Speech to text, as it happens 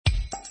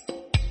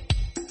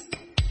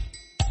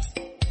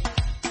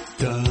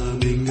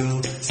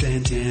Domingo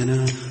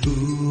Santana,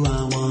 ooh,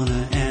 I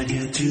wanna add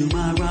you to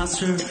my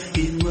roster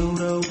in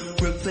Roto,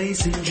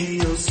 replacing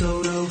Gio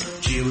Soto,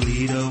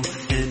 Giolito,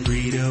 and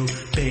Brito,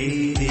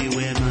 baby,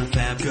 where my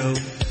fab go?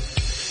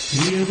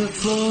 We're the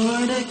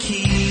Florida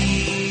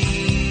Key.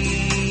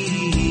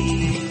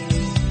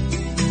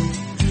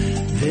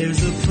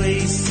 There's a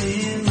place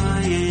in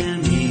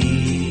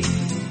Miami,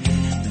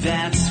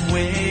 that's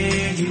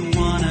where you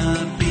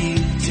wanna be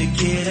to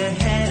get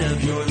ahead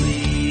of your league.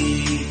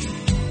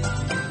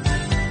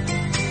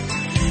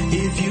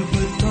 If you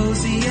put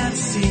Posey at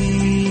sea,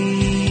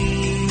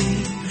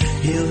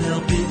 he'll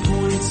help in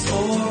points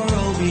or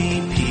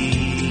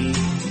OBP.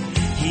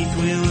 Heath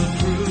will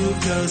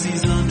approve cause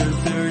he's under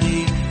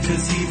 30,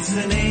 cause Heath's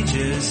an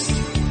ageist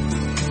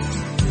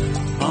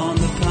on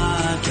the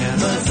podcast.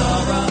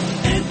 Mazzara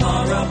and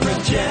Para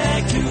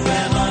project, who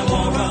am I,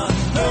 Wara?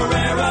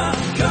 Herrera,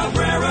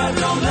 Cabrera,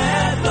 don't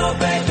let the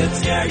bacon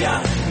scare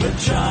ya.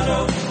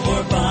 Machado,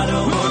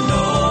 Urbano, or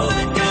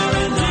Nolan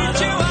Arenado.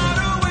 Teach you how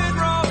to win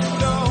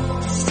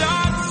Roto.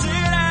 Start, sit,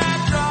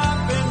 and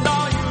drop, and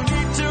all you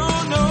need to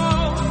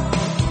know.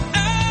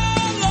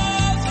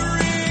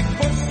 Rick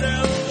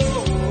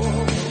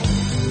Porcello.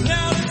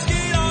 Now let's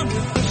get on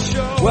with the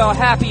show. Well,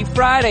 happy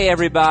Friday,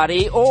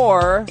 everybody,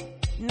 or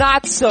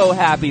not so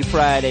happy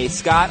Friday,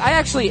 Scott. I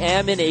actually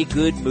am in a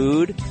good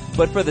mood,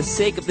 but for the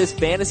sake of this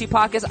fantasy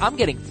podcast, I'm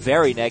getting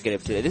very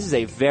negative today. This is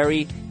a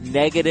very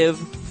negative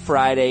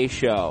Friday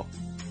show.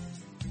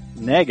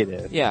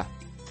 Negative? Yeah.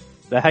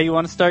 Is that how you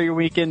want to start your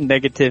weekend?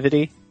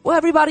 Negativity? Well,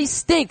 everybody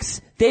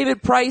stinks.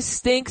 David Price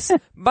stinks.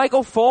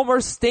 Michael Fulmer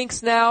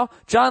stinks now.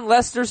 John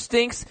Lester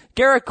stinks.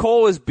 Garrett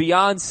Cole is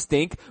beyond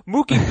stink.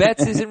 Mookie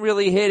Betts isn't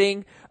really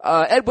hitting.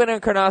 Edwin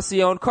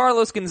Encarnacion,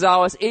 Carlos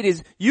Gonzalez. It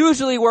is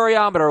usually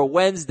Worryometer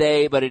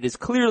Wednesday, but it is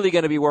clearly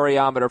going to be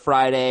Worryometer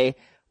Friday.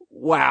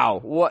 Wow.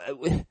 What?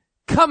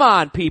 Come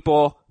on,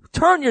 people.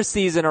 Turn your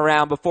season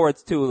around before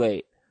it's too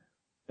late.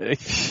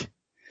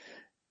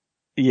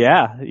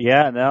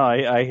 Yeah, no,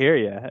 I hear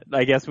you.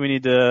 I guess we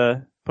need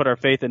to put our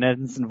faith in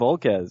Edinson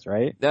Volquez,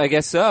 right? I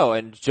guess so,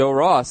 and Joe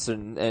Ross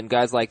and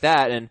guys like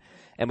that, and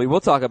we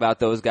will talk about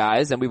those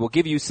guys, and we will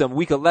give you some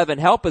Week 11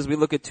 help as we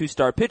look at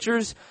two-star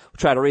pitchers. We'll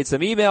try to read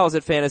some emails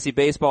at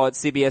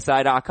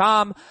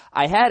fantasybaseball@cbsi.com.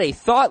 I had a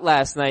thought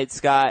last night,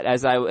 Scott,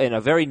 and a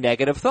very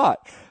negative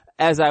thought,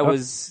 as I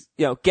was,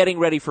 getting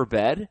ready for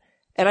bed,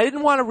 and I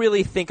didn't want to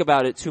really think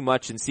about it too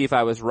much and see if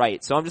I was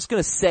right, so I'm just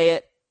gonna say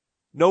it.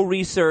 No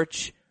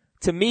research.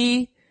 To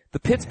me, the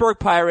Pittsburgh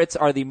Pirates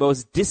are the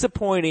most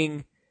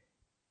disappointing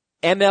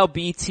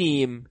MLB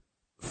team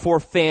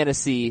for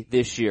fantasy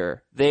this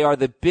year. They are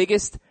the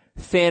biggest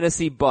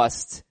fantasy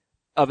bust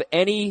of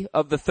any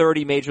of the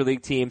 30 major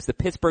league teams. The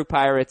Pittsburgh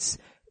Pirates,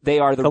 they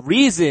are the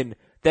reason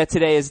that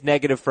today is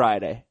Negative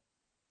Friday.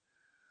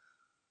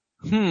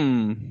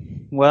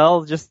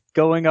 Well, just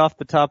going off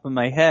the top of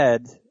my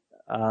head,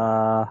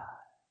 what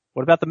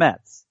about the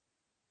Mets?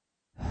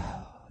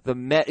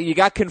 You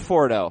got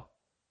Conforto.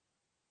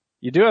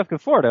 You do have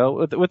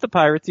Conforto. With the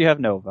Pirates, you have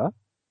Nova.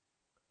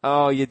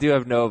 Oh, you do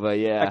have Nova,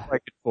 yeah. Not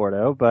quite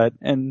Conforto, but,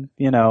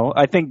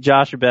 I think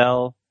Josh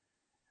Bell,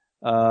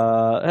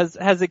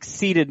 has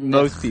exceeded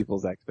most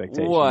people's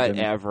expectations.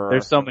 Whatever.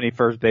 There's so many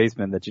first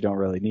basemen that you don't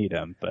really need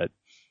him, but.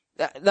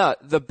 No,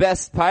 the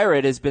best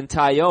Pirate has been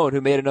Tyone, who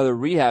made another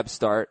rehab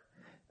start.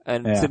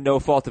 And to no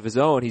fault of his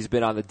own, he's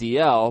been on the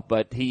DL,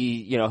 but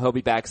he'll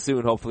be back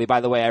soon, hopefully.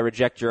 By the way, I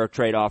reject your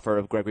trade offer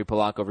of Gregory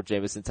Polanco over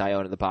Jameson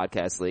Tyone in the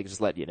podcast league, just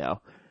letting you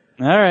know.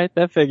 All right,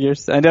 that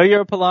figures. I know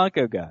you're a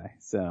Polanco guy,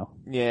 so.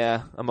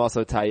 Yeah, I'm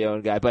also a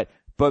Tyone guy, but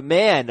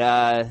man,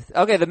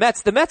 okay, the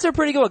Mets are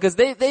pretty good because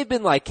they've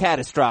been like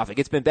catastrophic.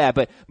 It's been bad,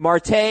 but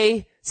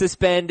Marte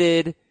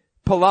suspended,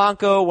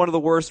 Polanco, one of the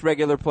worst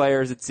regular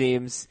players it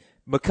seems.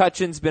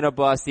 McCutcheon's been a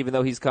bust even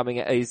though he's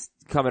coming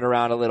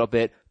around a little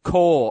bit.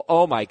 Cole,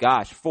 oh my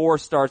gosh, 4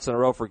 starts in a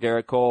row for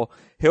Garrett Cole.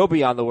 He'll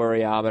be on the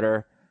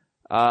worryometer.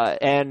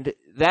 And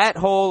that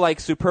whole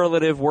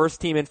superlative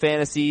worst team in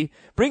fantasy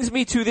brings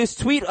me to this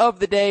tweet of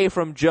the day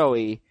from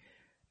Joey.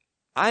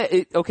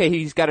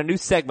 He's got a new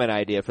segment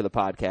idea for the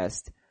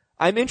podcast.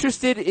 I'm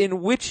interested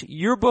in which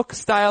yearbook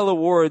style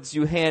awards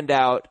you hand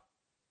out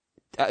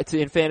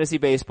in fantasy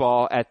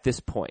baseball at this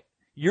point.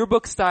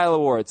 Yearbook style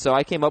awards. So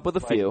I came up with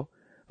a few.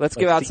 Let's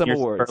give out some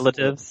awards.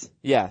 Superlatives?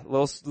 Yeah,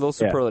 little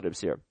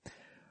superlatives here.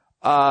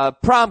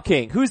 Prom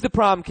king. Who's the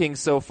prom king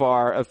so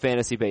far of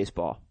fantasy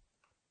baseball?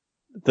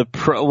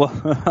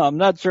 I'm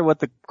not sure what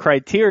the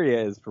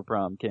criteria is for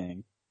prom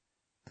king.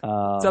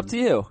 It's up to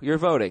you. You're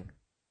voting.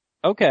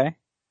 Okay.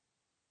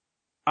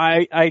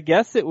 I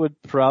guess it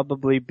would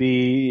probably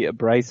be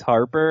Bryce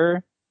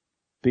Harper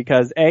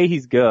because A,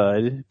 he's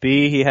good.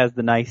 B, he has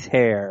the nice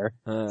hair.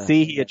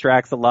 C, he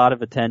attracts a lot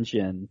of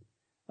attention.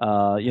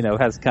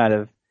 Has kind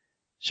of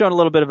shown a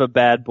little bit of a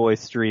bad boy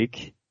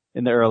streak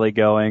in the early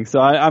going. So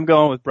I'm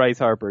going with Bryce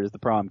Harper as the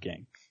prom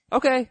king.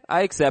 Okay,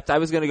 I accept. I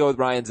was going to go with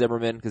Ryan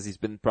Zimmerman because he's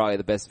been probably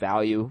the best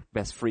value,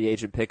 best free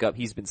agent pickup.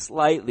 He's been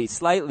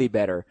slightly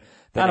better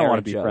than I don't Aaron want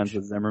to be Judge. friends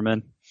with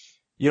Zimmerman.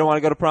 You don't want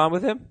to go to prom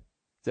with him?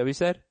 Is that what you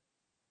said?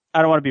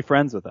 I don't want to be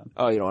friends with him.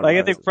 Oh, you don't want like,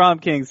 to I think prom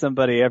king's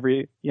somebody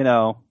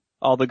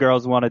all the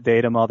girls want to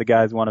date him, all the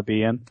guys want to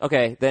be him.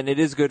 Okay, then it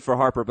is good for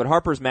Harper, but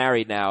Harper's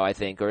married now, I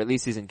think, or at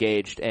least he's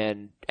engaged,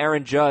 and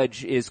Aaron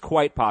Judge is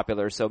quite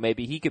popular, so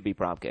maybe he could be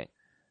prom king.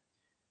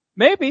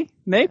 Maybe,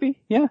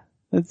 yeah.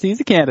 He's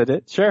a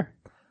candidate, sure.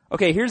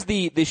 Okay, here's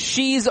the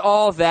She's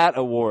All That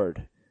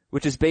Award,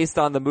 which is based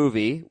on the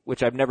movie,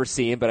 which I've never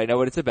seen, but I know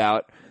what it's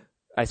about.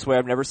 I swear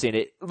I've never seen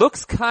it.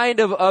 Looks kind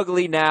of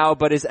ugly now,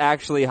 but is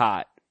actually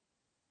hot.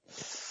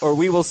 Or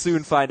we will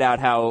soon find out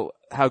how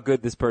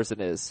good this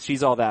person is.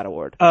 She's All That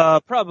Award.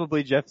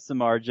 Probably Jeff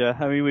Samardzija.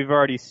 I mean, we've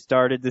already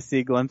started to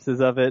see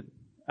glimpses of it.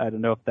 I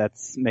don't know if that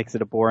makes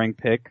it a boring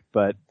pick,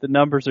 but the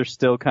numbers are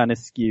still kind of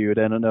skewed.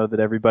 I don't know that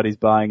everybody's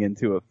buying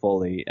into it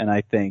fully, and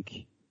I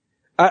think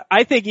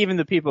even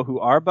the people who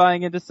are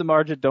buying into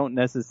Samardzija don't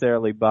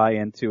necessarily buy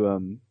into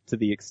him to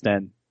the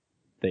extent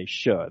they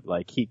should.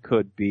 Like, he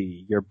could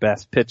be your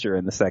best pitcher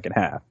in the second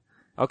half.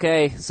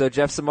 Okay, so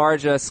Jeff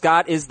Samardzija.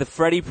 Scott is the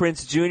Freddie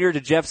Prinze Jr. to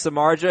Jeff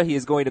Samardzija. He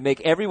is going to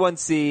make everyone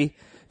see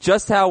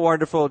just how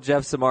wonderful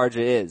Jeff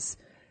Samardzija is.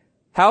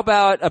 How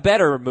about a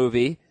better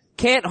movie?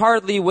 Can't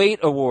Hardly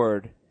Wait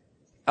Award.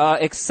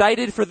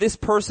 Excited for this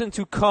person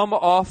to come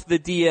off the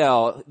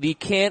DL. The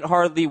Can't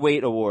Hardly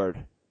Wait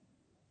Award.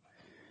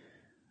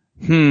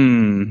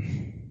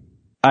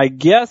 I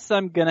guess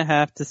I'm gonna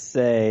have to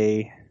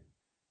say,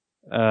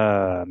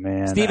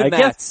 man.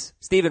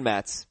 Steven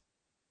Matz.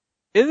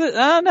 Is it?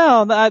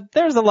 No,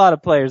 there's a lot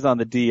of players on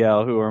the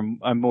DL who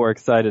I'm more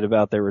excited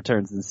about their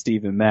returns than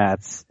Steven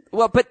Matz.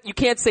 Well, but you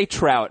can't say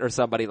Trout or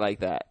somebody like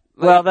that.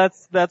 Well,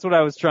 that's what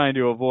I was trying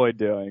to avoid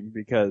doing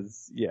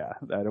because, yeah,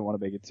 I don't want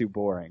to make it too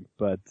boring.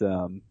 But,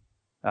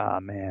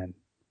 man.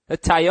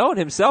 Tyone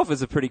himself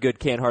is a pretty good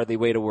Can't Hardly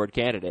Wait Award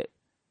candidate.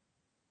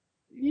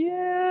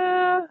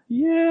 Yeah.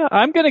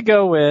 I'm gonna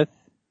go with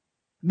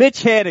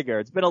Mitch Haniger.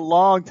 It's been a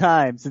long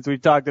time since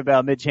we've talked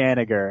about Mitch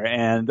Haniger,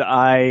 and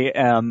I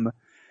am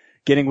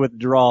getting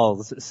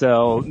withdrawals.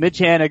 So Mitch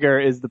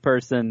Haniger is the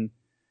person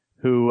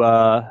who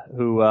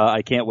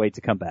I can't wait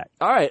to come back.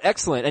 All right,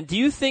 excellent. And do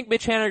you think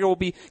Mitch Haniger will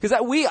be, because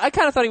I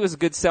kind of thought he was a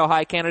good sell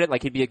high candidate,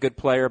 like he'd be a good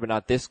player, but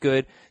not this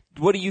good.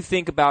 What do you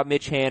think about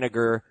Mitch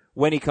Haniger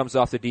when he comes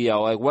off the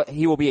DL? Like,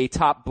 he will be a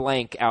top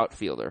blank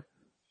outfielder.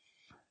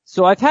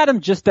 So I've had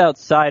him just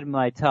outside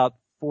my top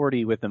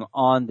 40 with him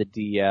on the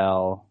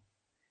DL.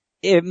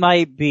 It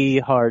might be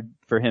hard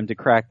for him to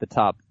crack the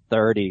top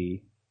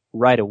 30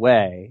 right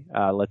away.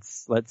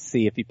 Let's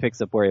see if he picks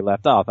up where he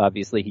left off.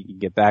 Obviously he can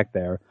get back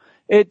there.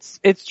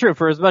 It's true.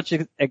 For as much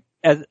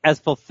as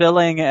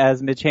fulfilling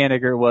as Mitch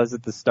Haniger was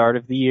at the start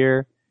of the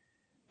year,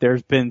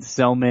 there's been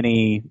so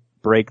many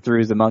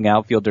breakthroughs among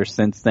outfielders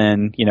since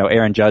then. You know,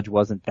 Aaron Judge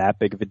wasn't that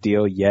big of a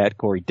deal yet.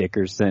 Corey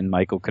Dickerson,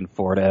 Michael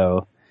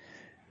Conforto,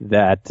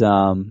 that,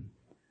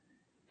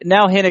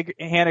 now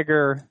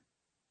Haniger,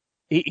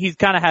 he's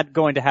kind of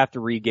going to have to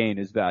regain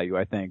his value,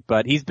 I think,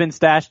 but he's been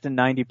stashed in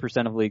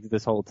 90% of leagues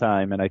this whole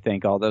time, and I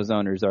think all those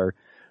owners are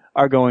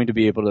going to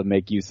be able to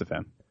make use of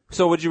him.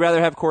 So would you rather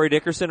have Corey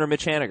Dickerson or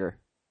Mitch Haniger?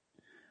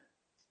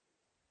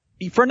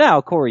 For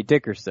now, Corey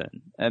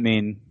Dickerson. I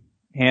mean,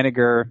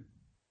 Haniger,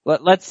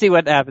 let's see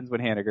what happens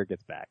when Haniger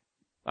gets back.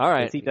 All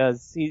right.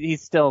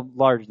 He's still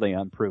largely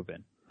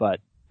unproven, but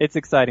it's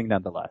exciting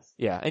nonetheless.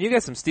 Yeah, and you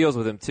got some steals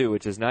with him too,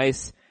 which is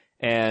nice.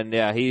 And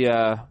yeah,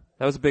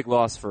 that was a big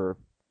loss for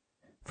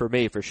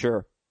me, for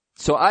sure.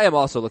 So I am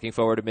also looking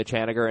forward to Mitch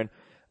Haniger. And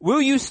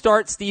will you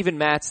start Steven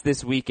Matz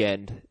this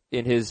weekend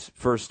in his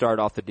first start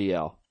off the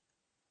DL?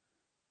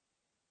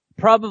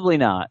 Probably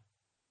not.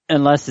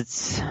 Unless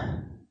it's,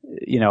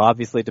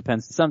 obviously it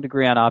depends to some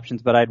degree on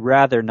options, but I'd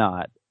rather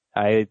not.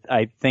 I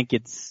think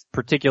it's,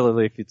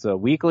 particularly if it's a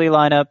weekly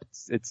lineup,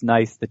 it's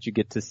nice that you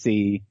get to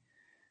see,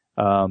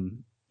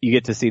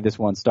 this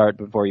one start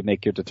before you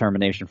make your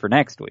determination for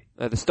next week.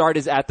 The start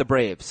is at the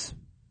Braves.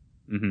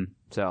 Mm-hmm.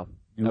 So,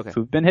 okay.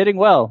 Who've been hitting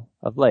well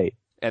of late.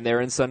 And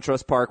they're in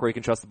SunTrust Park where you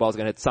can trust the ball's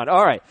going to hit the sun.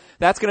 All right.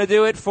 That's going to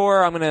do it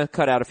I'm going to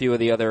cut out a few of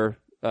the other,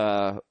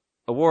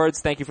 awards.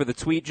 Thank you for the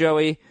tweet,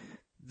 Joey.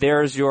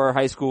 There's your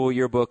high school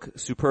yearbook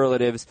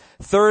superlatives.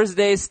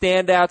 Thursday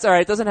standouts. All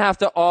right. It doesn't have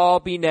to all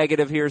be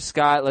negative here,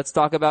 Scott. Let's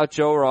talk about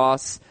Joe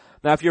Ross.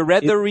 Now, if you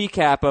read the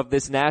recap of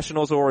this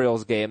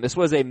Nationals-Orioles game, this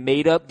was a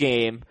made-up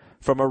game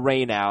from a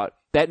rainout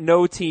that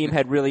no team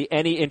had really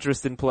any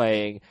interest in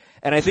playing.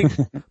 And I think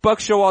Buck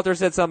Showalter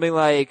said something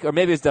like, or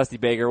maybe it was Dusty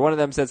Baker, one of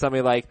them said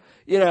something like,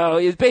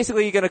 it's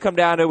basically going to come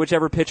down to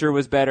whichever pitcher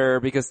was better,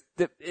 because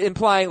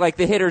implying like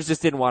the hitters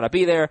just didn't want to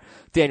be there.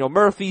 Daniel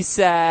Murphy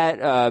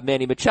sat,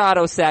 Manny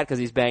Machado sat because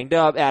he's banged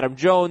up, Adam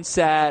Jones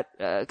sat,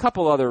 a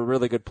couple other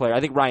really good players.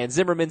 I think Ryan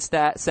Zimmerman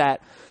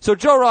sat. So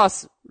Joe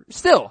Ross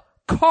still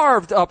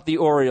carved up the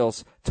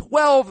Orioles.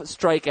 12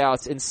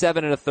 strikeouts in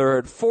 7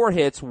 1/3, 4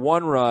 hits,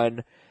 1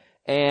 run.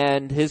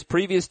 And his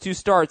previous 2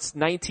 starts,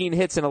 19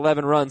 hits and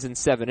 11 runs in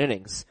 7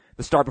 innings.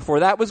 The start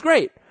before that was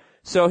great.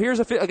 So here's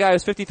a guy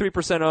who's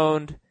 53%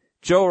 owned.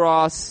 Joe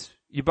Ross,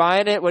 you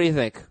buying it? What do you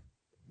think?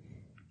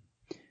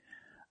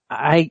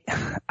 I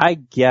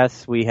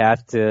guess we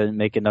have to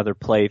make another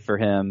play for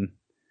him.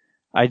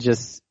 I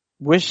just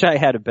wish I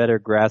had a better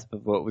grasp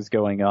of what was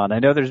going on. I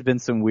know there's been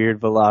some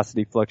weird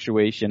velocity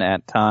fluctuation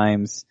at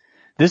times.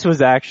 This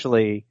was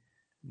actually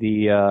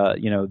the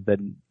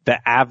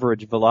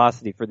average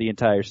velocity for the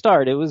entire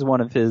start. It was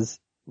one of his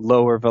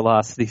lower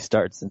velocity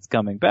starts since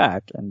coming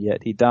back, and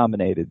yet he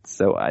dominated.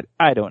 So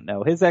I don't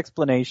know. His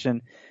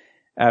explanation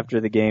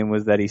after the game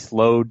was that he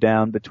slowed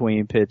down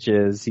between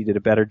pitches. He did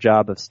a better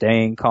job of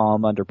staying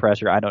calm under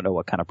pressure. I don't know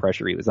what kind of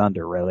pressure he was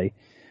under, really.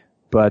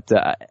 But,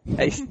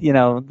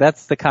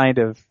 that's the kind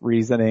of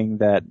reasoning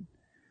that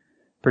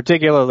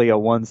particularly a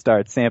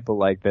one-start sample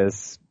like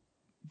this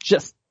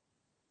just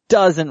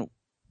doesn't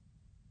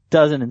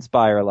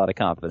inspire a lot of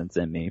confidence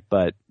in me.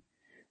 But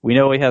we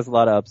know he has a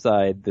lot of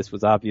upside. This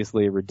was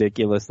obviously a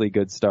ridiculously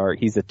good start.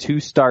 He's a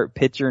 2-start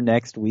pitcher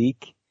next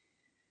week,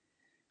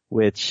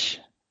 which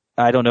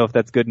I don't know if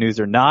that's good news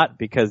or not,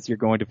 because you're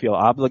going to feel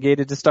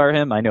obligated to start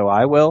him. I know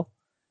I will.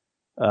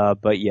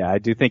 But yeah, I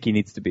do think he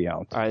needs to be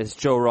owned. All right, it's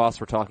Joe Ross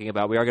we're talking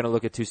about. We are going to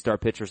look at 2-star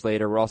pitchers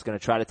later. We're also going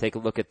to try to take a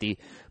look at the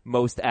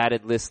most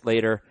added list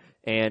later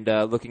and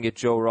looking at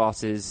Joe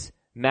Ross's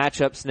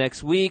matchups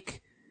next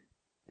week.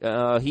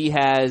 He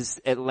has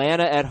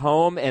Atlanta at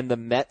home and the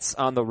Mets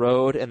on the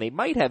road, and they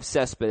might have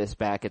Cespedes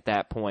back at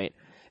that point.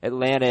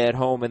 Atlanta at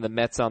home and the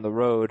Mets on the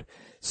road.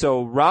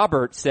 So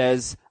Robert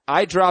says,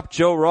 I dropped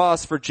Joe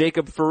Ross for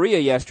Jacob Faria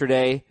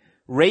yesterday.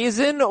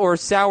 Raisin or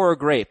sour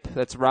grape?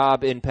 That's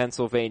Rob in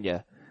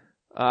Pennsylvania.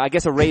 I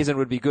guess a raisin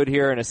would be good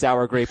here and a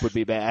sour grape would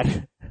be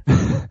bad.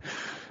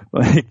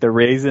 Like the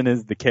raisin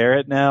is the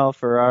carrot now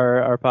for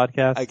our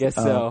podcast? I guess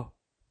so.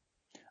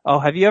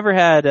 Have you ever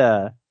had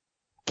a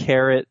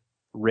carrot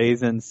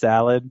raisin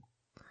salad?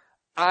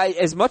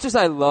 As much as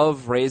I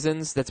love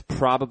raisins, that's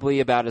probably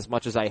about as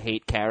much as I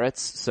hate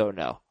carrots, so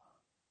no.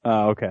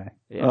 Oh, okay.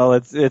 Yeah. Well,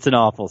 it's an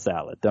awful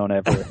salad. Don't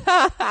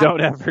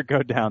ever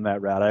go down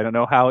that route. I don't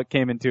know how it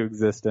came into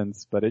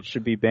existence, but it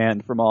should be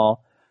banned from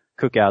all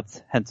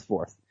cookouts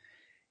henceforth.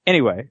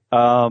 Anyway,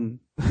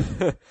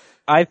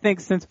 I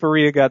think since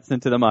Faria got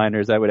sent to the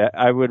minors, I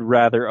would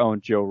rather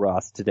own Joe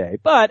Ross today.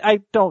 But I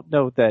don't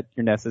know that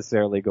you're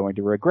necessarily going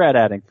to regret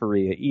adding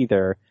Faria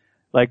either.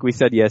 Like we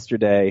said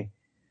yesterday,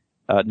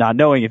 not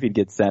knowing if he'd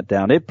get sent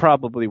down, it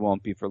probably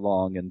won't be for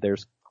long, and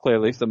there's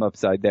clearly some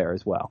upside there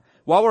as well.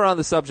 While we're on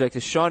the subject,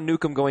 is Sean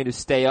Newcomb going to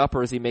stay up,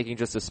 or is he making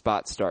just a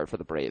spot start for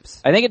the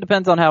Braves? I think it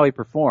depends on how he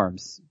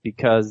performs,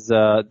 because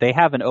they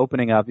have an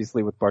opening,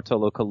 obviously, with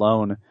Bartolo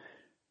Colon,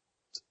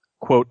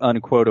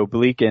 quote-unquote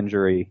oblique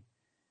injury.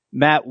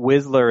 Matt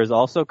Wisler is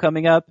also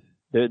coming up.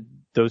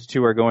 Those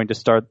two are going to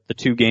start the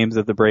 2 games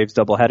of the Braves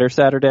doubleheader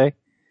Saturday.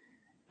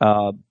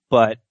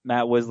 But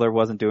Matt Wisler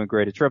wasn't doing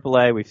great at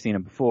AAA. We've seen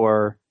him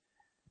before.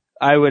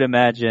 I would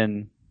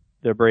imagine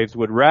the Braves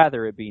would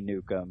rather it be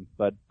Newcomb,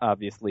 but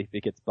obviously if he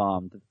gets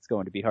bombed, it's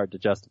going to be hard to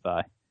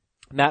justify.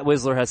 Matt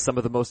Wisler has some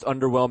of the most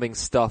underwhelming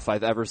stuff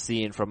I've ever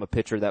seen from a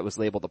pitcher that was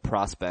labeled a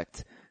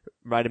prospect.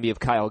 Reminded me of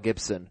Kyle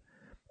Gibson.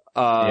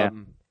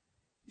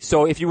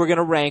 So if you were going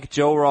to rank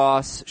Joe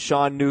Ross,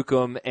 Sean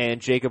Newcomb,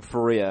 and Jacob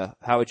Faria,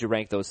 how would you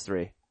rank those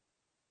 3?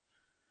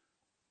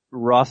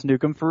 Ross,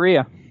 Newcomb,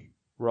 Faria.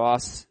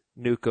 Ross,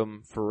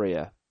 Newcomb,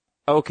 Faria.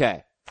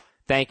 Okay.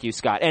 Thank you,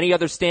 Scott. Any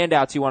other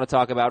standouts you want to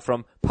talk about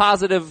from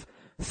Positive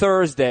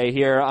Thursday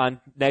here on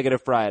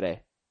Negative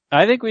Friday?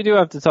 I think we do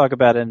have to talk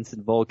about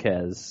Edinson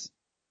Volquez.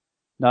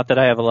 Not that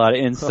I have a lot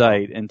of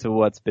insight into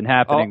what's been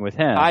happening with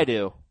him. I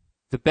do.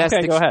 Go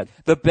ahead.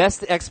 The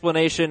best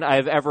explanation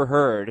I've ever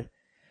heard.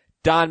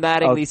 Don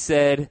Mattingly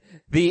said,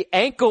 the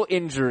ankle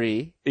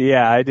injury.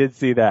 Yeah, I did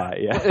see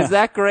that, yeah. Is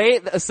that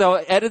great?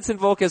 So Edinson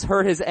Volquez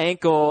hurt his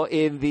ankle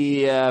in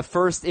the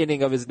first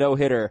inning of his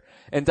no-hitter,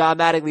 and Don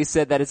Mattingly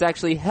said that it's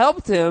actually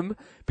helped him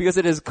because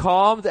it has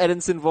calmed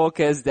Edinson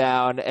Volquez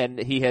down, and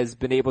he has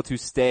been able to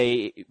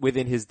stay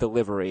within his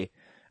delivery.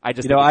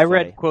 I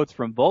read quotes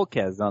from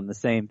Volquez on the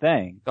same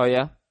thing. Oh,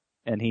 yeah?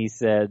 And he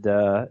said,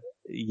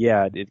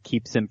 it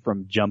keeps him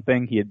from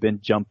jumping. He had been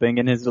jumping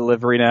in his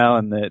delivery now,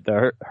 and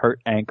the hurt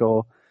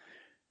ankle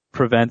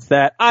prevents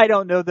that. I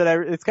don't know that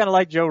it's kind of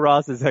like Joe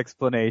Ross's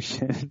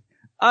explanation.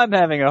 I'm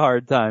having a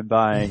hard time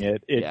buying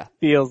it. It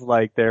feels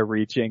like they're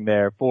reaching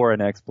there for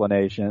an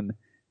explanation,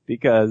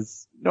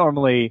 because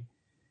normally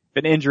if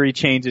an injury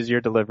changes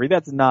your delivery,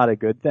 that's not a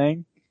good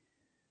thing.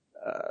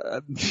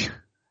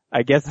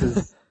 I guess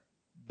as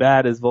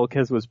bad as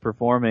Volquez was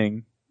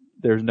performing,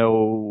 there's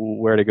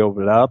nowhere to go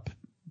but up.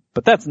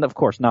 But that's, of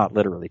course, not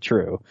literally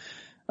true.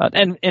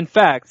 And in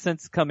fact,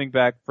 since coming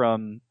back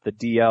from the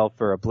DL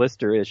for a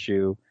blister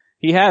issue,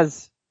 he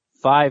has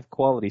 5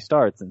 quality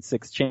starts and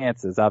 6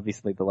 chances.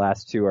 Obviously, the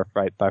last 2 are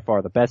by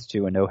far the best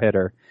 2, a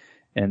no-hitter.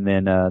 And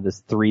then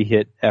this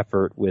 3-hit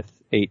effort with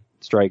 8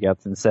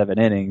 strikeouts in 7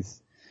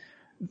 innings.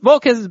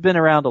 Volquez has been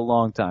around a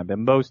long time,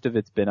 and most of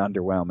it's been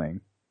underwhelming.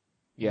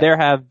 Yeah.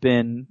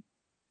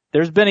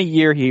 There's been a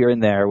year here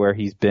and there where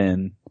he's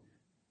been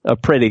a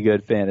pretty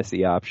good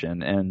fantasy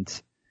option,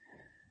 and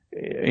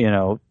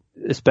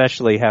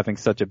especially having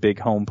such a big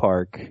home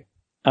park,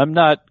 I'm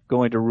not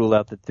going to rule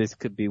out that this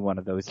could be one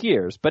of those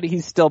years, but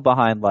he's still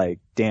behind like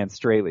Dan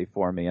Straley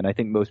for me, and I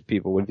think most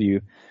people would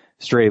view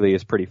Straley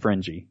is pretty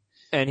fringy.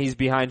 And he's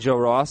behind Joe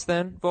Ross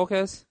then,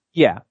 Volquez?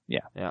 Yeah.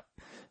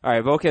 All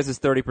right, Volquez is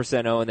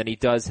 30% owned, and he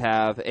does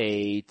have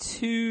a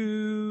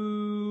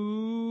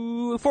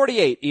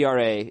 2.48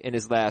 ERA in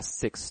his last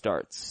 6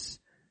 starts.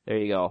 There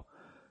you go.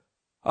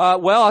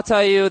 Well, I'll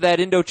tell you that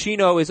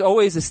Indochino is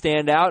always a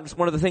standout. It's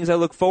one of the things I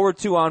look forward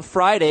to on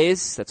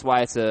Fridays. That's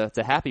why it's a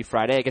happy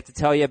Friday. I get to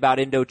tell you about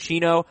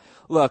Indochino.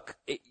 Look,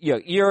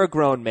 you're a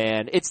grown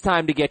man. It's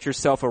time to get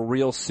yourself a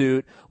real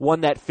suit, one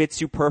that fits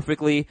you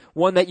perfectly,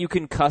 one that you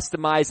can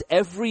customize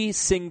every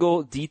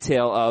single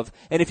detail of.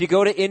 And if you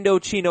go to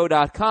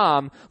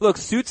Indochino.com, look,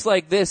 suits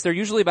like this, they're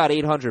usually about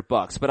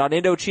 $800, but on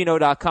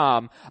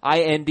Indochino.com,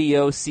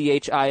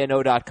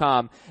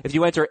 INDOCHINO.com, if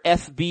you enter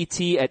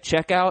FBT at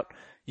checkout,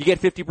 you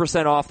get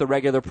 50% off the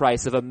regular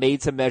price of a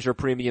made-to-measure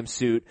premium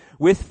suit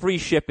with free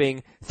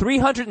shipping,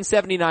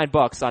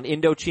 $379 on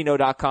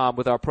Indochino.com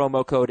with our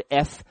promo code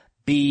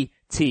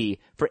FBT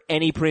for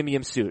any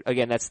premium suit.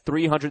 Again, that's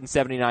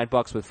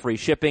 $379 with free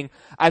shipping.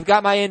 I've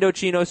got my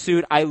Indochino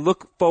suit. I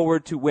look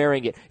forward to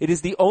wearing it. It is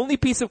the only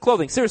piece of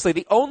clothing, seriously,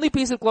 the only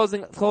piece of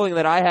clothing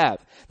that I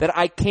have that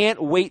I can't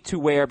wait to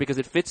wear because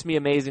it fits me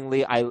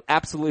amazingly. I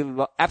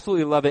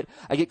absolutely love it.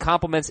 I get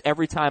compliments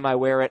every time I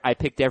wear it. I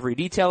picked every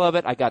detail of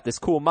it. I got this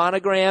cool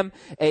monogram,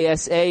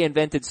 ASA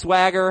invented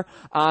swagger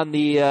on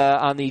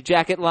the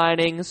jacket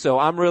lining, so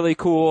I'm really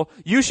cool.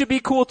 You should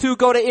be cool too.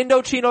 Go to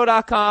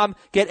Indochino.com,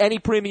 get any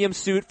premium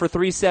suit for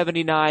 $379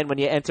 when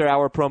you enter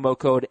our promo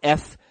code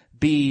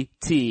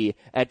FBT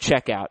at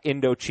checkout,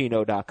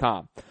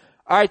 Indochino.com.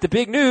 All right, the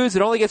big news,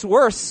 it only gets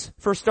worse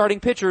for starting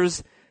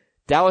pitchers.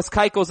 Dallas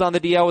Keuchel's on the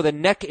DL with a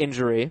neck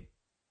injury.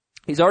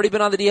 He's already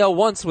been on the DL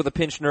once with a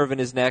pinched nerve in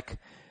his neck.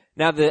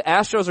 Now the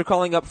Astros are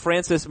calling up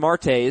Francis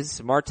Martes,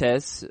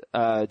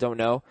 don't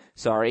know,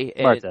 sorry.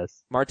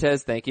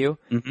 Martes, thank you.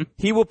 Mm-hmm.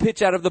 He will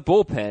pitch out of the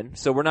bullpen,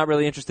 so we're not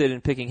really interested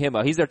in picking him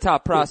up. He's their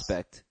top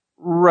prospect.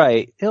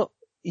 Right.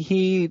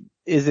 He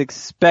is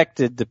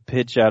expected to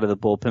pitch out of the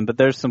bullpen, but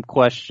there's some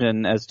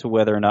question as to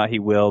whether or not he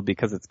will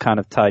because it's kind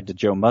of tied to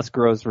Joe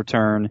Musgrove's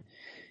return.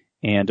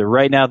 And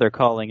right now they're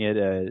calling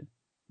it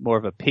more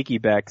of a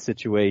piggyback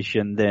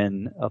situation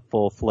than a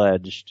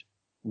full-fledged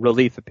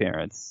relief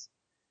appearance.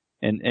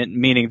 And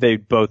meaning they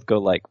both go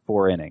like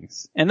 4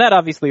 innings. And that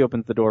obviously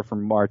opens the door for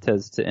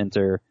Martes to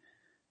enter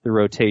the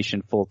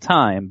rotation full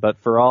time, but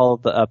for all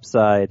the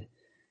upside,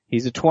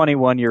 he's a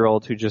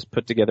 21-year-old who just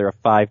put together a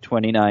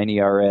 5.29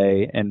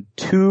 ERA and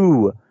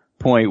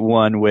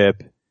 2.1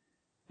 WHIP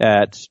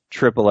at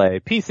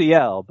AAA.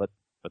 PCL, but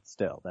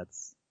still,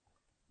 that's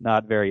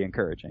not very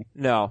encouraging.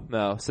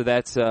 No. So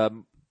that's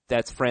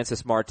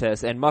Francis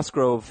Martes, and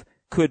Musgrove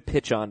could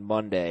pitch on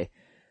Monday.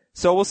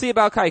 So we'll see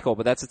about Keuchel,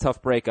 but that's a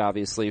tough break,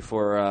 obviously,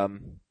 for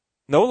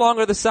no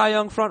longer the Cy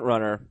Young front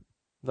runner.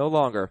 No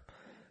longer.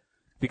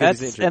 Because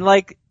he's injured.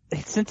 And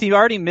since he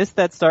already missed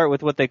that start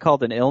with what they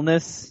called an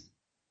illness,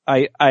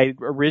 I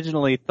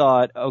originally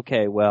thought,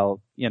 okay,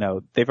 well,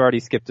 they've already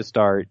skipped a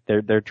start.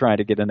 They're trying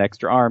to get an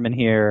extra arm in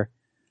here.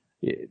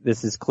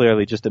 This is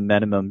clearly just a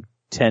minimum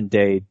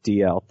 10-day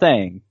DL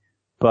thing.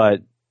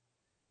 But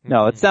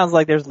no, it sounds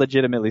like there's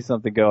legitimately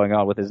something going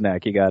on with his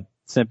neck. He got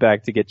sent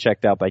back to get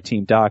checked out by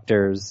team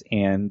doctors,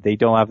 and they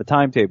don't have a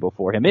timetable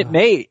for him. It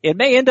may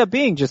end up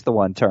being just the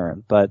one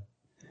turn, but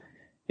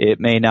it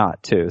may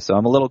not too. So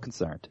I'm a little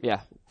concerned.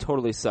 Yeah,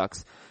 totally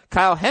sucks.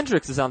 Kyle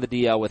Hendricks is on the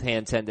DL with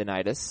hand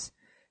tendonitis.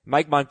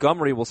 Mike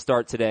Montgomery will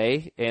start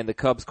today, and the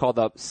Cubs called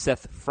up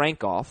Seth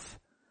Frankoff.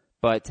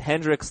 But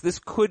Hendricks, this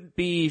could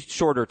be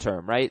shorter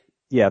term, right?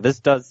 Yeah, this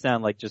does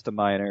sound like just a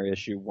minor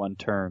issue, one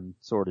term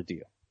sort of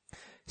deal.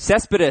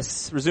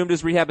 Cespedes resumed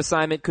his rehab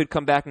assignment, could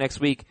come back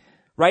next week.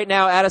 Right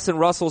now, Addison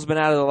Russell's been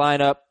out of the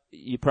lineup.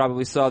 You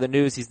probably saw the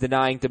news. He's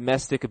denying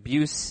domestic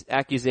abuse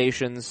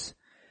accusations.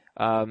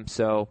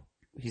 So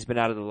he's been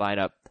out of the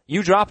lineup.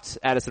 You dropped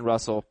Addison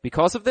Russell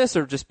because of this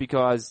or just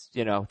because,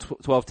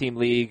 12-team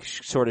league,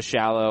 sort of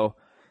shallow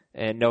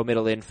and no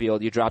middle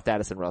infield? You dropped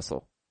Addison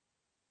Russell.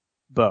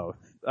 Both.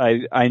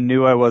 I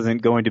knew I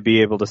wasn't going to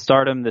be able to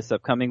start him this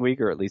upcoming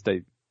week, or at least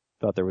I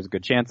thought there was a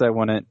good chance I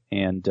wouldn't,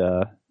 and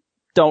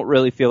don't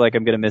really feel like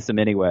I'm going to miss him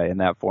anyway in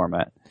that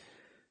format.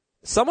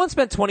 Someone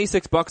spent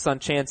 $26 on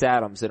Chance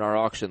Adams in our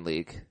auction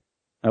league.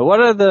 Now,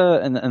 what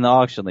are in the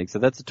auction league? So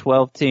that's a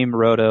 12-team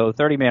roto,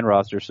 30-man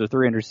roster, so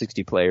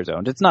 360 players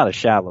owned. It's not a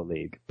shallow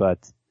league, but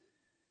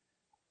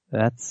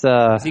that's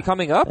Is he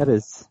coming up? That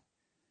is.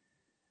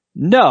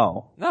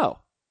 No,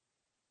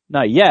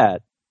 not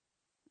yet.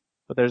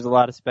 But there's a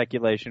lot of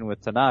speculation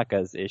with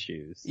Tanaka's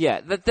issues.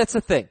 Yeah, that's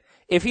the thing.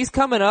 If he's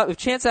coming up, if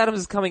Chance Adams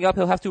is coming up,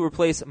 he'll have to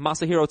replace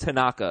Masahiro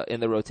Tanaka in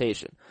the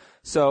rotation.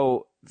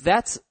 So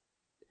that's.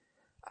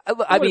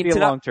 I mean, be a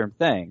long-term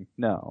thing.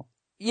 No.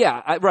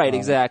 Yeah, right,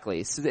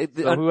 exactly. So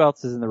who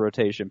else is in the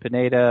rotation?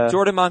 Pineda.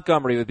 Jordan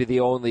Montgomery would be the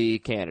only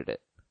candidate.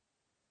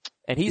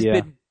 And he's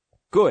been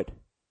good.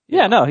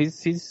 Yeah, no,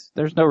 he's,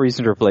 there's no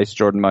reason to replace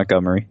Jordan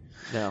Montgomery.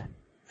 No.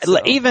 So.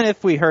 Even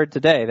if we heard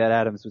today that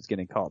Adams was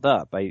getting called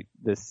up,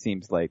 this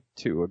seems like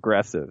too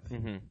aggressive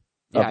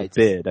of a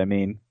bid. I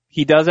mean,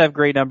 he does have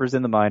great numbers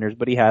in the minors,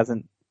 but he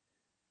hasn't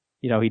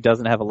he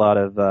doesn't have a lot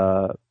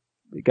of,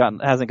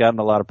 hasn't gotten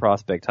a lot of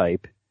prospect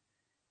hype.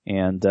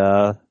 And,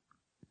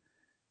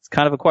 it's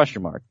kind of a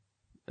question mark.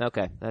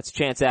 Okay. That's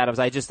Chance Adams.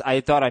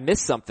 I thought I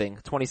missed something.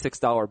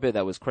 $26 bid.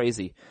 That was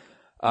crazy.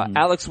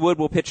 Alex Wood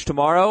will pitch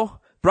tomorrow.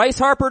 Bryce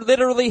Harper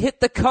literally hit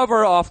the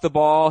cover off the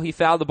ball. He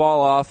fouled the ball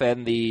off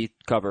and the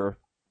cover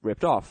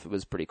ripped off. It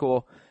was pretty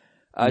cool.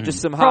 Just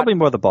some Probably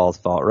more the ball's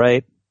fault,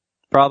 right?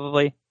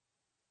 Probably.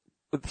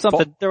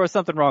 There was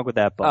something wrong with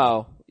that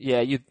ball. Oh, yeah,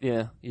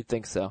 you'd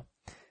think so.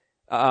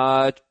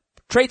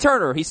 Trey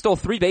Turner, he stole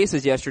 3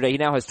 bases yesterday. He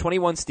now has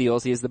 21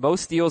 steals. He has the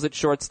most steals at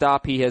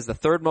shortstop. He has the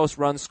 3rd most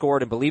runs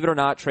scored. And believe it or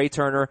not, Trey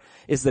Turner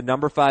is the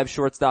number 5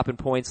 shortstop in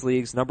points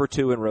leagues, number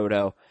 2 in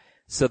Roto.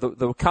 So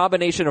the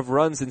combination of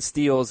runs and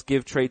steals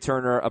give Trey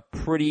Turner a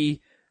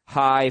pretty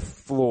high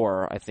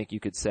floor, I think you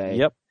could say.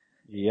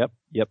 Yep.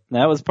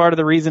 That was part of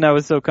the reason I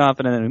was so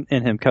confident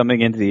in him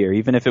coming into the year.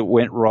 Even if it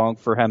went wrong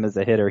for him as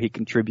a hitter, he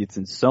contributes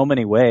in so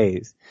many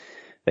ways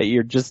that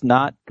you're just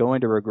not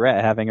going to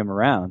regret having him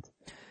around.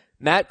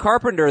 Matt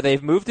Carpenter,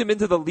 they've moved him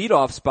into the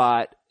leadoff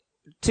spot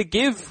to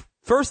give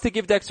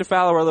Dexter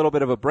Fowler a little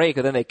bit of a break,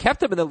 and then they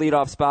kept him in the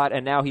leadoff spot,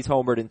 and now he's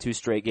homered in 2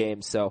 straight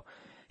games. So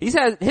he's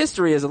had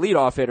history as a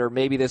leadoff hitter.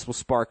 Maybe this will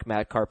spark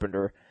Matt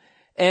Carpenter.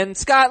 And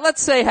Scott,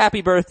 let's say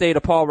happy birthday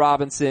to Paul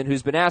Robinson,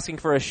 who's been asking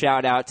for a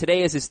shout out.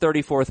 Today is his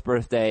 34th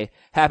birthday.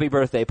 Happy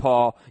birthday,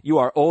 Paul. You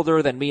are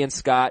older than me and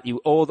Scott, you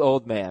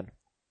old man.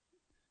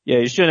 Yeah,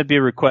 you shouldn't be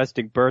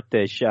requesting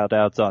birthday shout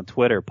outs on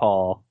Twitter,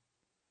 Paul.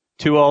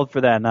 Too old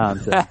for that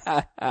nonsense.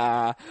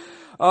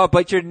 Oh,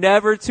 but you're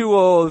never too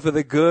old for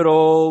the good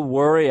old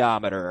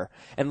worryometer.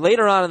 And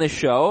later on in the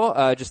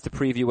show, just to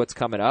preview what's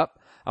coming up,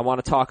 I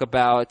want to talk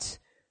about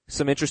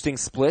some interesting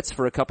splits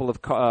for a couple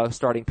of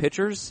starting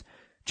pitchers.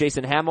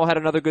 Jason Hamill had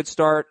another good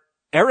start.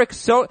 Eric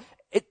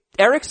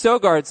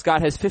Sogard,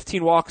 Scott, has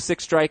 15 walks,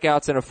 6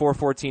 strikeouts, and a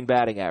 .414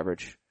 batting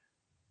average.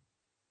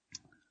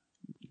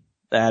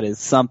 That is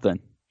something.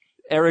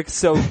 Eric's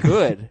so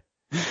good.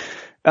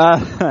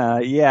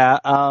 Yeah,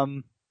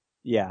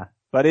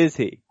 but is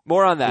he?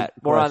 More on that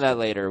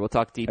later. We'll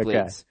talk deep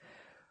leagues.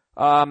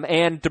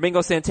 And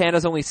Domingo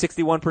Santana's only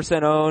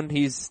 61% owned.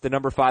 He's the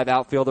number 5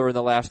 outfielder in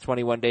the last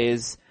 21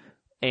 days.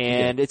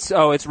 And it's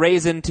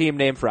Raisin Team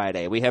Name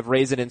Friday. We have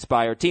Raisin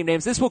inspired team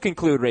names. This will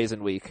conclude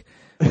Raisin Week,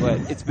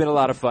 but it's been a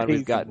lot of fun.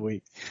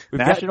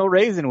 National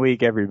Raisin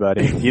Week,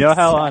 everybody. You know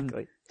how on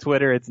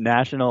Twitter it's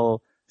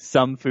National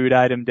Some Food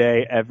Item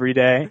Day every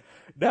day?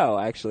 No,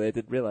 actually, I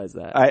didn't realize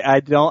that.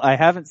 I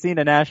haven't seen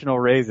a National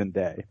Raisin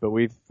Day, but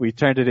we've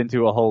turned it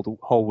into a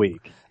whole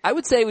week. I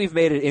would say we've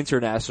made it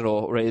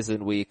International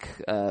Raisin Week,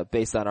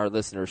 based on our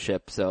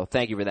listenership. So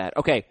thank you for that.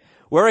 Okay.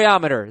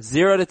 Worryometer,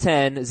 0 to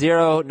 10,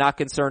 0, not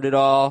concerned at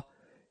all.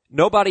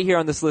 Nobody here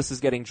on this list is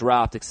getting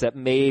dropped except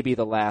maybe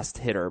the last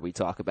hitter we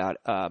talk about,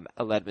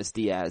 Aledmys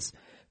Diaz.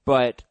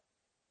 But,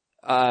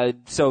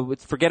 so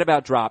forget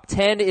about drop.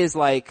 10 is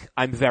like,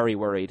 I'm very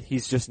worried.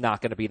 He's just not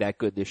gonna be that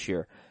good this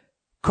year.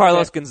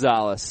 Carlos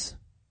Gonzalez.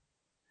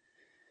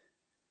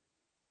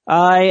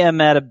 I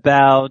am at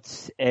about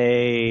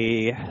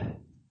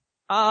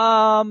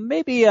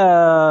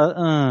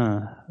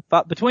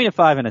between a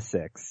 5 and a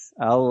 6.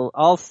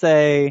 I'll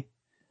say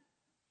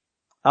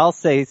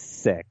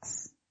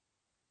 6.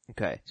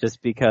 Okay.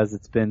 Just because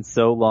it's been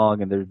so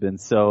long and there's been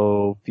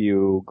so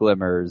few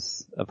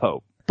glimmers of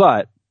hope.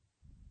 But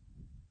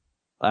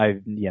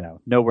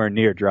nowhere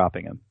near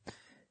dropping him.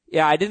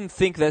 Yeah, I didn't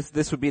think that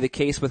this would be the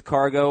case with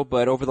Cargo,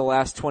 but over the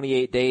last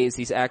 28 days,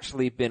 he's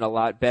actually been a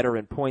lot better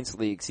in points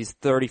leagues. He's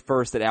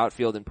 31st at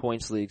outfield in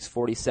points leagues,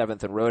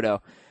 47th in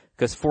Roto,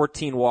 because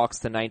 14 walks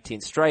to 19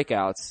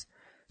 strikeouts.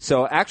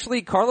 So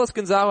actually, Carlos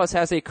Gonzalez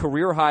has a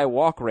career high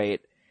walk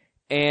rate,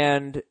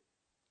 and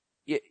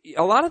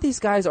a lot of these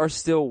guys are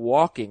still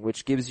walking,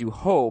 which gives you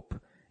hope.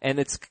 And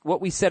it's what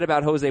we said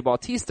about Jose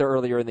Bautista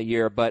earlier in the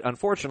year, but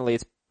unfortunately,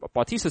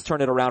 Bautista's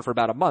turned it around for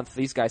about a month.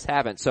 These guys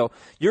haven't. So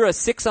you're a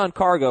 6 on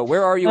Cargo.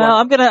 Where are you?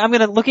 I'm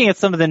gonna looking at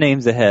some of the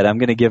names ahead. I'm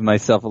gonna give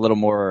myself a little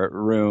more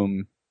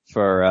room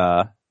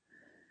for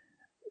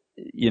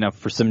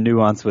for some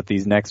nuance with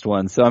these next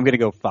ones. So I'm going to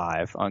go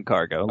 5 on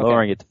Cargo,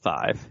 lowering it to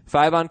 5.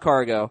 5 on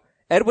Cargo.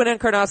 Edwin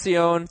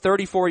Encarnacion,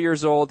 34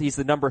 years old.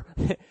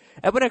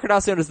 Edwin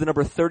Encarnacion is the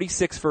number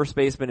 36 first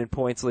baseman in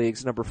points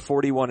leagues, number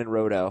 41 in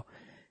Roto.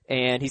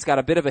 And he's got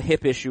a bit of a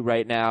hip issue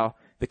right now.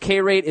 The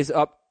K rate is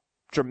up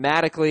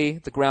dramatically.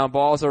 The ground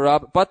balls are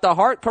up, but the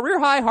career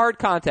high hard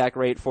contact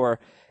rate for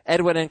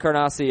Edwin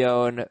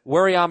Encarnacion.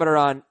 Worryometer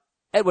on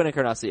Edwin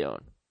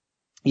Encarnacion.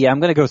 Yeah, I'm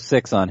going to go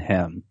 6 on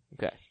him.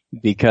 Okay.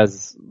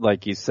 Because,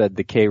 like you said,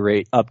 the K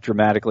rate up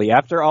dramatically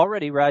after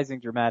already rising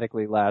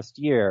dramatically last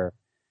year.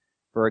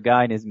 For a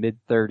guy in his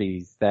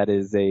mid-30s, that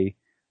is a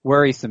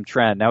worrisome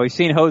trend. Now, we've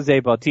seen Jose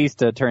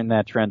Bautista turn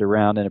that trend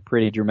around in a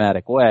pretty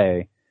dramatic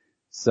way,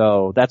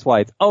 so that's why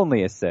it's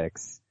only a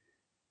 6.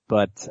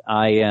 But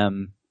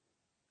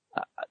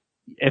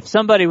if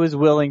somebody was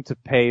willing to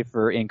pay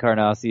for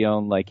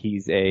Encarnacion like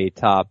he's a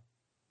top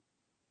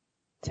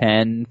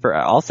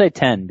I'll say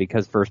 10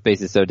 because first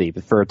base is so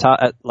deep. For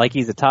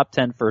he's a top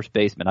 10 first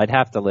baseman, I'd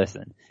have to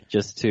listen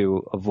just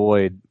to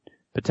avoid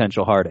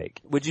potential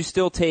heartache. Would you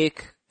still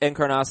take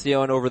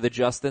Encarnacion over the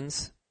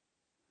Justins?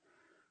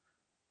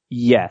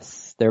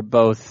 Yes, they're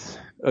both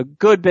a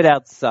good bit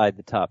outside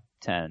the top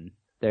 10.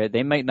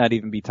 They might not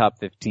even be top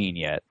 15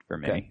 yet for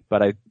me, okay.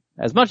 But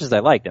as much as I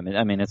like them,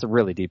 I mean, it's a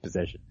really deep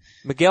position.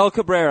 Miguel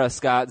Cabrera,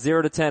 Scott,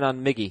 0 to 10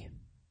 on Miggy.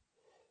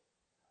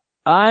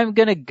 I'm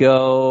gonna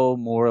go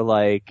more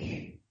like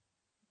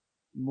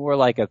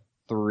a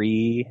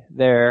 3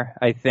 there,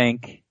 I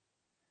think.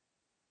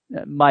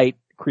 It might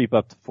creep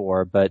up to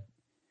 4, but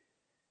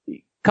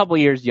a couple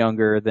years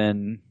younger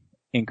than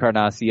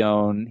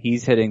Encarnacion.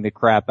 He's hitting the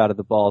crap out of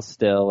the ball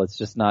still. It's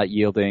just not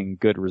yielding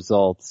good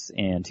results,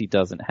 and he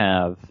doesn't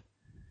have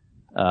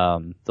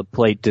the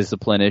plate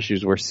discipline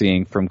issues we're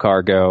seeing from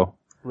Cargo.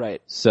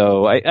 Right.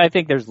 So I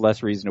think there's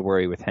less reason to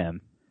worry with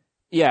him.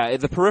 Yeah,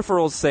 the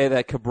peripherals say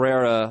that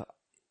Cabrera,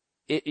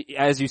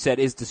 as you said,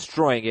 is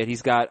destroying it.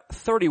 He's got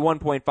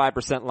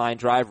 31.5% line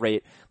drive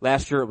rate.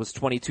 Last year it was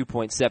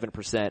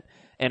 22.7%,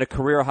 and a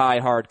career high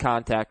hard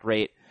contact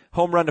rate.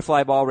 Home run to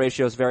fly ball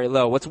ratio is very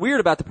low. What's weird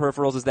about the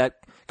peripherals is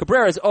that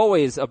Cabrera is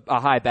always a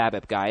high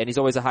BABIP guy, and he's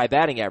always a high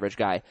batting average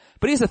guy.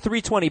 But he's a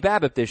 320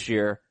 BABIP this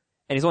year,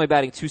 and he's only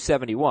batting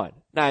 271.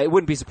 Now, it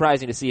wouldn't be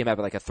surprising to see him have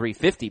like a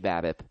 350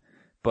 BABIP,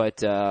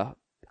 but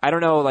I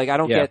don't know, I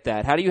don't get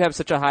that. How do you have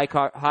such a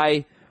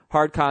high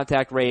hard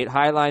contact rate,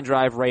 high line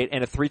drive rate,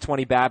 and a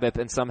 320 BABIP,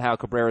 and somehow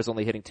Cabrera's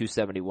only hitting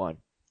 271?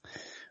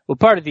 Well,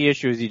 part of the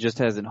issue is he just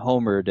hasn't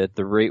homered at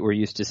the rate we're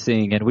used to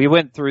seeing, and we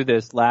went through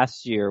this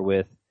last year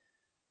with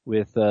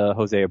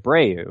Jose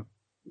Abreu.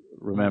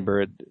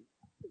 Remember,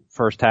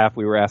 first half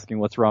we were asking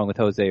what's wrong with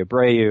Jose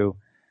Abreu,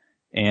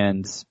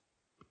 and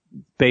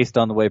based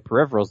on the way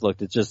peripherals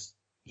looked, it's just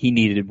he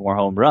needed more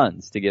home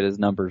runs to get his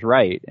numbers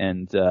right,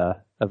 and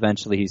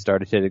eventually he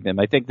started hitting them.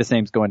 I think the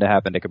same's going to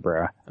happen to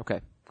Cabrera.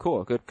 Okay,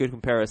 cool. Good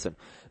comparison.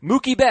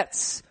 Mookie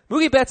Betts.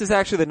 Mookie Betts is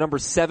actually the number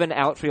 7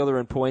 outfielder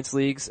in points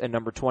leagues and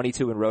number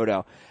 22 in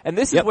Roto. And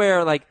this is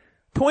where,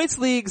 points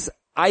leagues,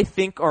 I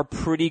think, are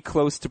pretty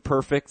close to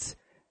perfect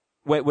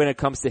when it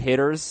comes to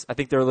hitters. I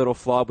think they're a little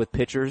flawed with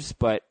pitchers,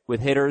 but with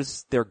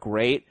hitters, they're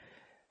great.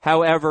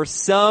 However,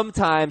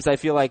 sometimes I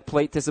feel like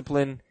plate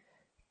discipline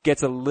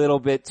gets a little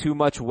bit too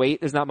much weight.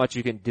 There's not much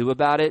you can do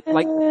about it.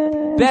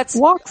 Betts.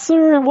 Walks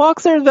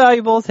are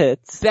valuable as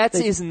hits. Betts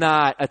is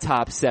not a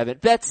top 7.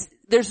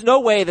 There's no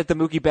way that the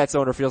Mookie Betts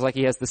owner feels like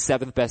he has the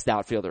 7th best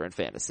outfielder in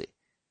fantasy.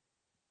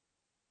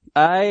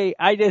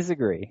 I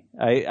disagree.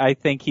 I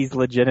think he's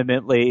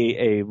legitimately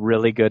a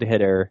really good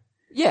hitter.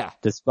 Yeah.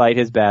 Despite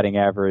his batting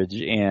average,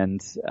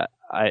 and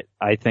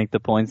I think the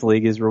points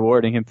league is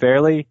rewarding him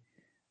fairly.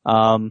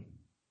 His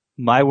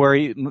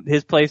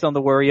place on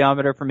the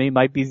worryometer for me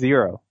might be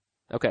 0.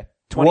 Okay.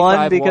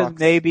 1 because walks.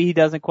 maybe he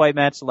doesn't quite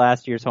match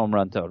last year's home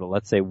run total.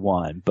 Let's say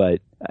 1,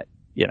 but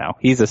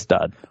he's a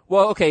stud.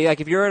 Well, okay,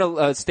 if you're in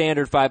a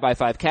standard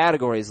 5x5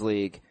 categories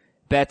league,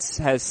 Betts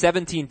has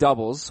 17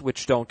 doubles,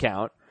 which don't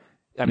count.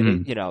 I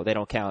mean, they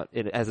don't count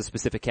it as a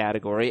specific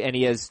category, and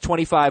he has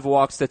 25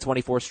 walks to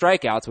 24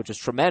 strikeouts, which is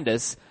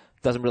tremendous.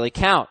 Doesn't really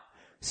count.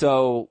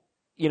 So,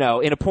 in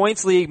a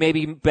points league,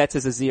 maybe Betts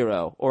is a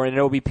 0, or in an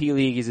OBP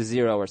league, he's a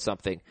 0 or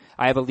something.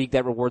 I have a league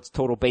that rewards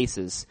total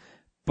bases.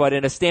 But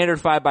in a standard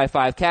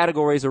 5x5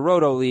 categories or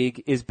Roto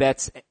league, is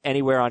Betts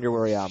anywhere on your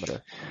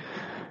worryometer?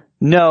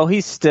 No,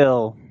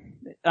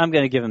 I'm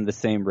going to give him the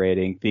same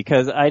rating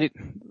because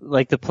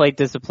the plate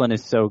discipline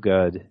is so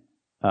good.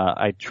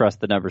 I trust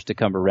the numbers to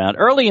come around.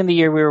 Early in the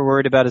year, we were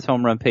worried about his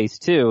home run pace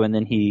too, and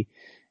then he,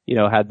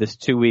 had this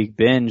 2-week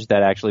binge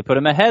that actually put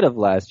him ahead of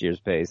last year's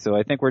pace. So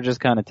I think we're just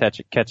kind of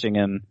catching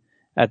him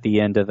at the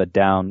end of a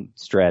down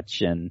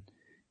stretch, and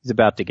he's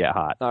about to get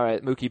hot. All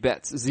right, Mookie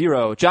Betts,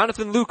 0.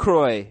 Jonathan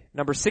Lucroy,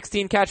 number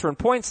 16 catcher in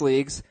points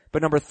leagues,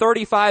 but number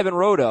 35 in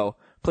Roto.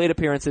 Plate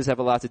appearances have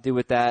a lot to do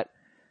with that.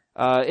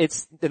 And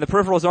the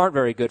peripherals aren't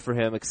very good for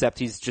him, except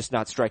he's just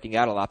not striking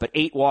out a lot. But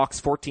 8 walks,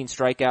 14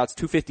 strikeouts,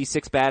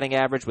 256 batting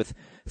average with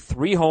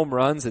 3 home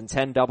runs and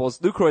 10 doubles.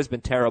 Lucroy's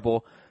been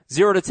terrible.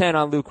 0 to 10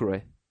 on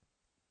Lucroy.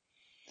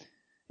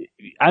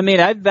 I mean,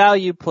 I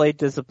value plate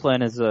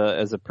discipline as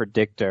a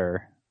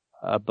predictor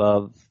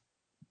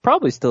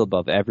probably still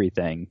above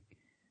everything,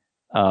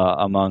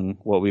 among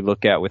what we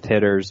look at with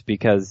hitters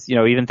because,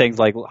 even things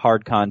like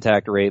hard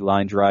contact rate,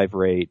 line drive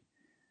rate,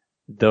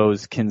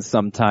 those can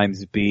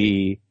sometimes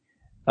be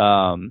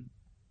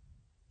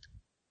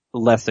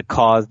less a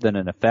cause than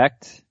an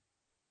effect,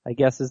 I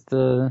guess is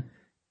the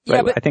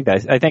right way. I think I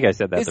said that the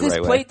right way. Is this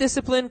plate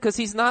discipline? Because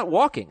he's not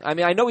walking. I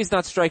mean, I know he's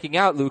not striking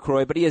out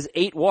Lucroy, but he has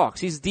 8 walks.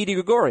 He's Didi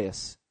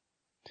Gregorius.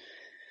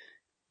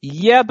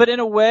 Yeah, but in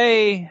a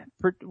way,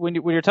 when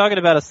you're talking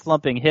about a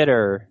slumping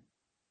hitter,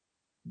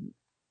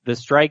 the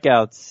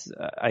strikeouts,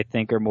 I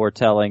think, are more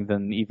telling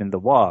than even the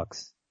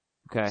walks.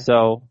 Okay.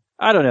 So,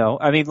 I don't know.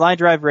 I mean, line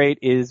drive rate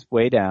is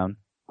way down.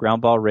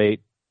 Ground ball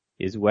rate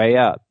is way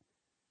up.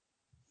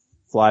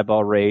 Fly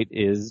ball rate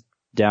is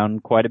down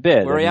quite a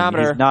bit.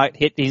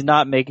 Worryometer. He's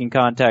not making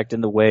contact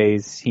in the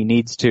ways he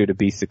needs to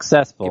be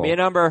successful. Give me a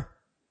number.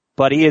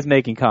 But he is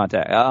making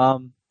contact.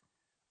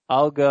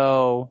 I'll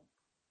go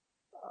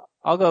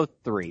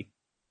 3.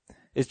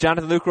 Is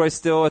Jonathan Lucroy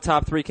still a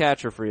top 3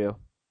 catcher for you?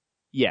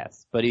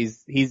 Yes, but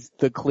he's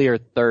the clear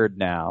third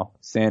now.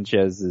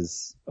 Sanchez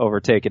is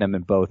overtaking him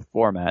in both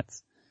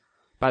formats.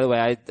 By the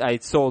way, I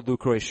sold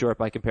Lucroy short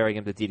by comparing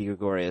him to Didi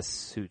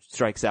Gregorius, who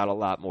strikes out a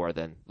lot more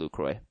than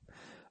Lucroy.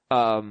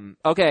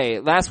 Okay,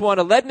 last one.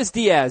 Aledmys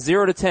Diaz,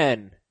 0 to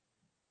 10.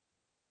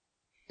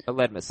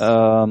 Aledmys.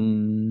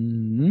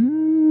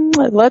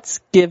 Let's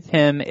give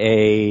him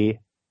a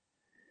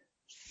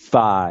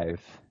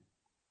 5.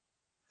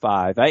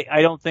 5.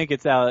 I don't think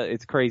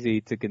it's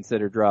crazy to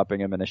consider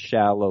dropping him in a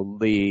shallow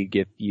league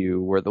if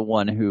you were the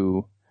one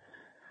who,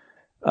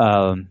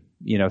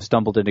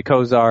 stumbled into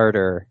Cozart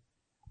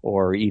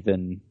or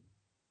even,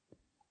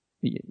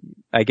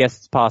 I guess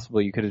it's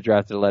possible you could have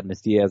drafted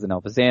Aledmys Diaz and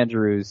Elvis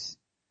Andrus.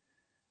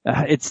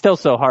 It's still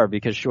so hard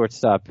because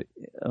shortstop,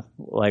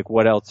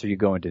 what else are you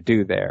going to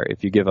do there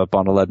if you give up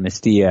on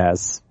Aledmys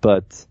Diaz?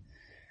 But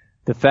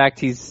the fact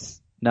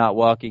he's not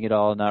walking at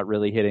all, not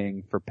really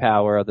hitting for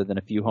power other than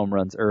a few home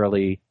runs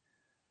early,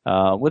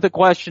 with a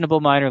questionable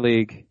minor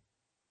league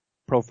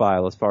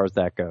profile as far as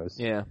that goes.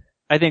 Yeah.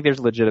 I think there's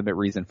legitimate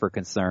reason for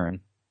concern.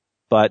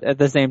 But at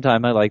the same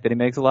time, I like that he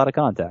makes a lot of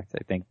contact.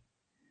 I think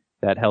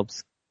that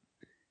helps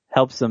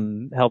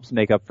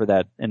make up for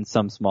that in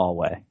some small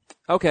way.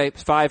 Okay,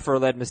 5 for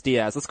Aledmys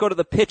Diaz. Let's go to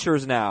the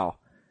pitchers now.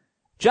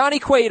 Johnny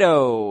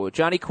Cueto.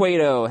 Johnny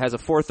Cueto has a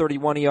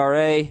 4.31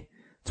 ERA,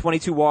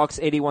 22 walks,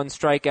 81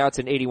 strikeouts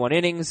in 81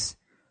 innings.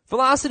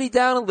 Velocity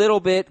down a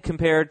little bit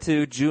compared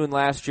to June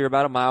last year,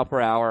 about a mile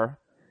per hour.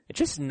 It's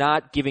just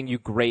not giving you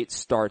great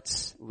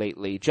starts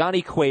lately.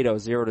 Johnny Cueto,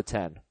 0 to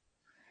 10.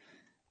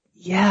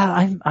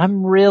 Yeah,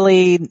 I'm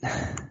really,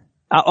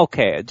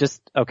 okay.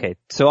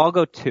 So I'll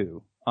go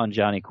 2 on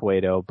Johnny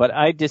Cueto, but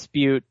I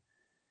dispute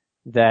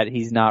that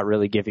he's not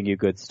really giving you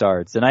good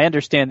starts. And I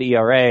understand the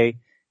ERA,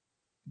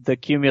 the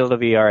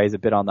cumulative ERA is a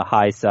bit on the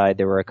high side.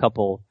 There were a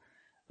couple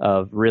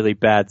of really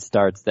bad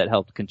starts that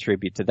helped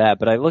contribute to that.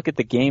 But I look at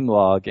the game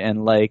log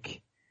and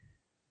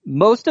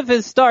most of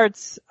his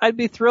starts, I'd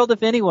be thrilled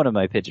if any one of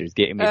my pitchers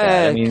gave me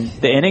that. I mean,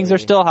 the innings are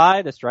still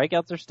high, the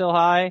strikeouts are still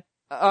high.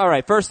 All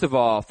right, first of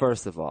all,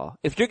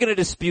 if you're going to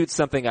dispute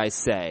something I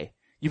say,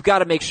 you've got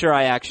to make sure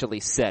I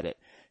actually said it.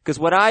 Because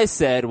what I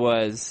said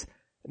was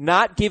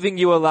not giving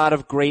you a lot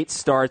of great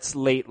starts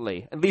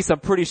lately. At least I'm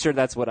pretty sure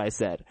that's what I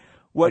said.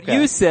 What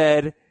you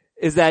said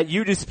is that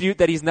you dispute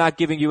that he's not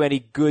giving you any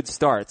good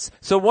starts.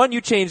 So 1,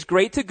 you changed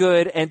great to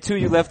good, and 2,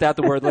 you left out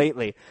the word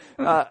lately.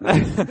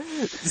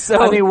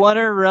 So 1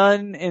 earned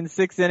run in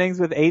 6 innings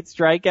with 8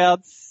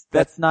 strikeouts.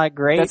 That's not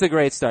great. That's a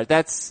great start.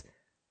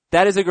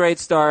 That is a great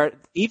start.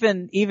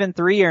 Even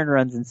 3 earned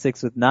runs in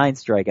 6 with 9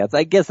 strikeouts.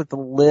 I guess it's a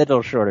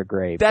little short of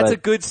great. That's a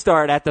good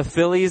start. At the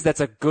Phillies,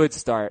 that's a good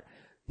start.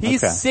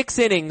 He's 6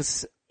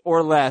 innings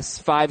or less,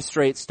 5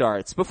 straight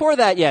starts. Before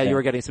that, you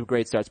were getting some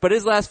great starts. But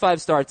his last 5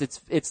 starts,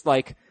 it's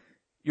like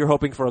you're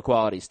hoping for a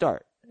quality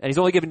start. And he's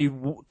only given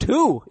you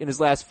 2 in his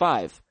last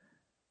 5.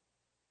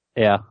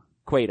 Yeah.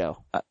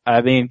 Cueto.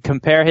 I mean,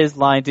 compare his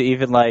line to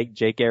even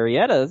Jake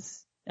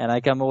Arrieta's, and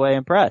I come away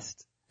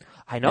impressed.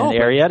 I know. And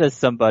Arrieta's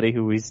somebody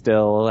who we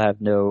still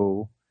have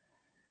no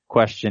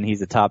question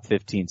he's a top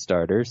 15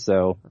 starter,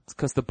 so. It's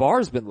because the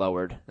bar's been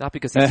lowered, not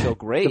because he's so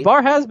great. The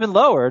bar has been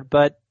lowered,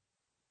 but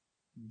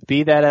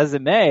be that as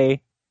it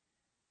may,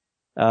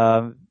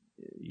 so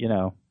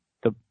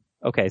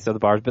the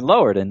bar's been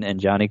lowered, and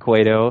Johnny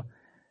Cueto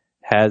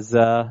has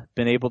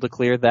been able to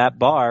clear that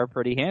bar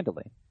pretty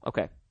handily.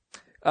 Okay.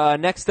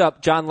 Next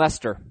up, John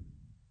Lester.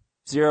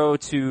 0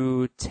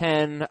 to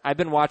 10. I've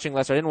been watching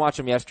Lester. I didn't watch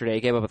him yesterday.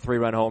 He gave up a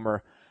 3-run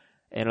homer,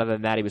 and other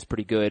than that, he was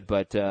pretty good.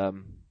 But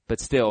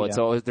still,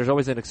 there's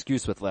always an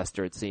excuse with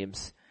Lester, it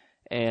seems.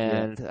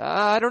 And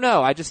I don't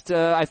know. I just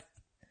I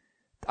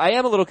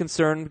am a little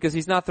concerned because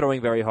he's not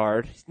throwing very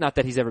hard. Not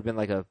that he's ever been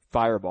like a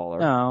fireballer.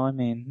 No, I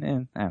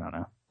mean, I don't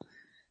know.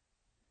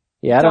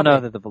 Yeah, I don't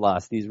know that the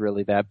velocity is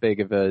really that big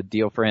of a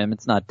deal for him.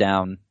 It's not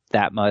down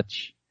that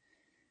much.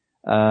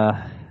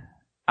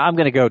 I'm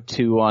going to go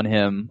 2 on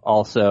him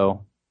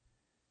also.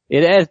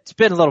 It's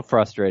been a little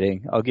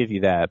frustrating, I'll give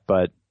you that,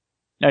 but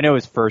I know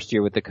his first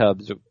year with the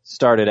Cubs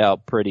started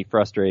out pretty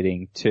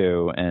frustrating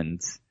too,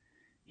 and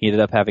he ended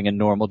up having a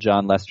normal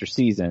John Lester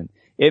season.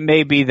 It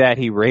may be that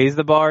he raised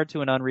the bar to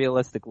an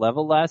unrealistic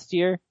level last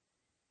year,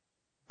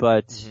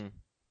 but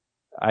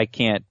I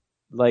can't,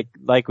 like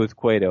with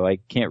Cueto, I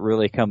can't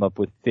really come up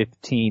with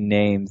 15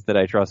 names that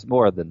I trust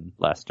more than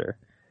Lester.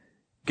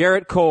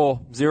 Garrett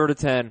Cole, 0 to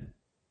 10.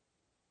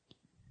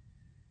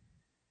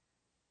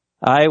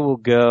 I will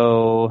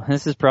go,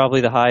 this is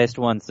probably the highest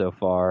one so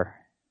far.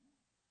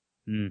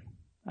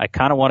 I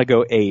kind of want to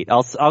go 8.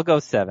 I'll go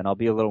 7. I'll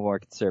be a little more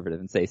conservative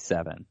and say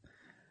 7.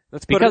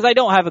 Because I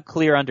don't have a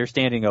clear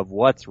understanding of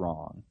what's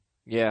wrong.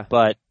 Yeah.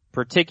 But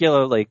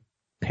particularly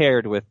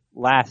paired with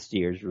last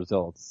year's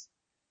results,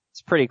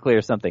 it's pretty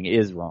clear something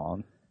is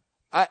wrong.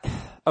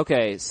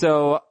 Okay,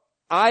 so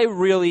I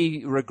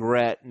really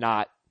regret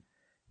not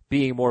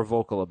being more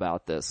vocal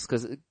about this,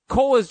 because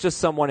Cole is just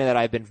someone that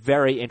I've been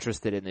very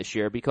interested in this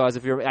year, because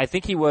I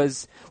think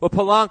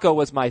Polanco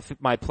was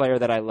my player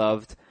that I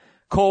loved.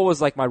 Cole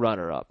was like my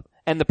runner-up.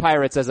 And the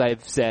Pirates, as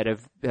I've said,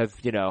 have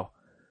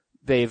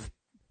they've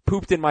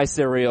pooped in my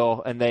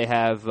cereal, and they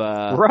have,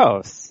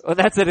 gross. Well,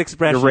 that's an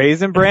expression. The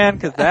Raisin Bran,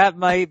 cause that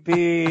might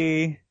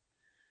be,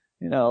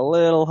 a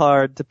little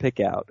hard to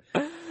pick out.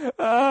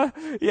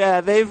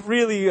 Yeah, they've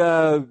really,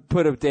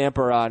 put a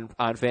damper on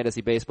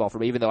fantasy baseball for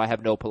me, even though I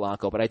have no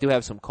Polanco, but I do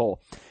have some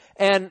Cole.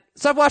 And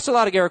so I've watched a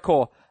lot of Garrett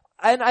Cole,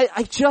 and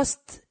I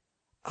just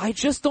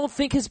don't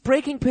think his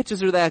breaking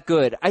pitches are that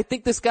good. I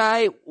think this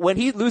guy, when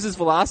he loses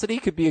velocity,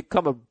 could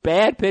become a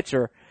bad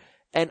pitcher,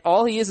 and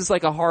all he is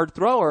like a hard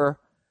thrower.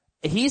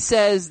 Cole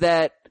says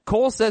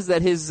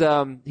that his,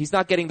 he's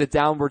not getting the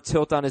downward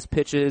tilt on his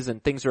pitches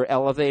and things are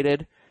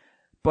elevated.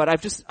 But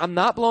I'm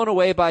not blown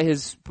away by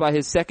his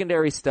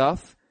secondary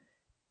stuff.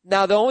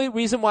 Now, the only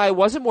reason why I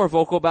wasn't more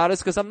vocal about it is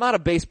because I'm not a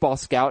baseball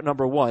scout,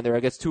 number one. There,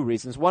 I guess, two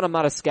reasons. One, I'm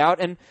not a scout,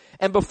 and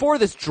before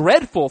this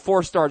dreadful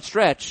 4-start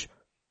stretch,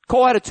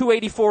 Cole had a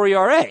 2.84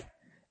 ERA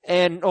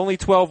and only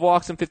 12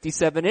 walks in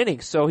 57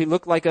 innings, so he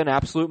looked like an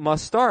absolute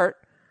must start.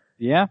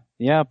 Yeah,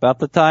 about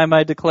the time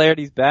I declared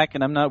he's back,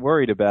 and I'm not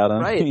worried about him.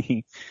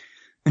 Right.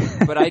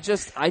 But I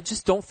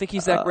just don't think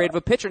he's that great of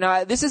a pitcher.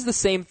 Now, this is the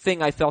same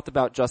thing I felt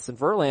about Justin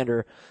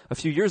Verlander a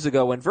few years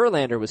ago when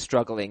Verlander was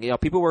struggling.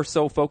 People were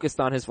so focused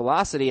on his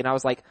velocity, and I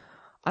was like,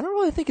 I don't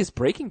really think his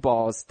breaking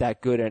ball is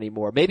that good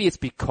anymore. Maybe it's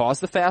because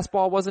the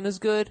fastball wasn't as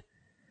good.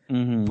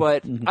 Mm-hmm.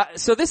 But,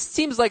 so this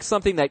seems like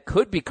something that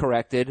could be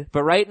corrected,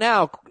 but right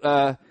now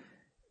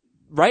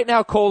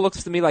Cole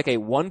looks to me like a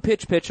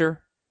one-pitch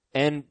pitcher.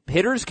 And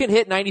hitters can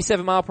hit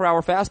 97 mile per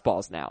hour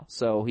fastballs now.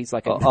 So he's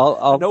like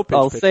no pitch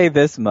I'll pitcher. say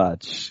this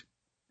much.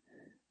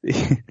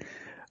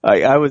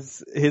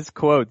 His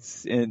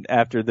quotes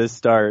after this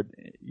start,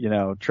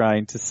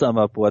 trying to sum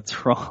up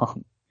what's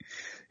wrong.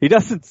 He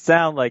doesn't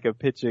sound like a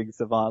pitching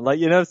savant. Like,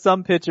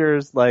 some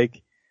pitchers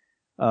like,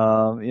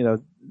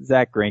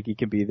 Zach Greinke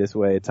can be this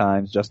way at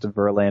times. Justin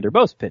Verlander,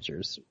 most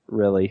pitchers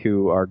really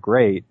who are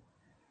great.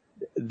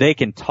 They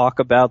can talk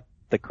about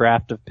the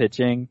craft of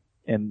pitching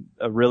in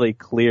a really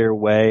clear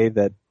way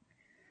that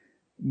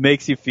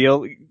makes you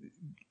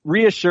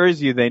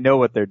reassures you they know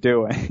what they're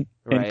doing.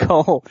 Right. And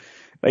Cole,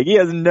 he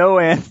has no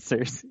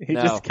answers. He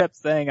just kept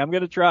saying, I'm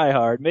gonna try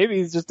hard. Maybe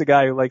he's just a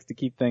guy who likes to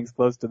keep things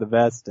close to the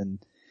vest and,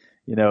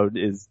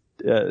 is,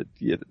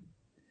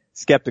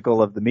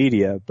 skeptical of the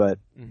media, but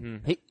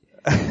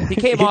he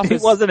came off he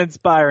wasn't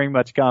inspiring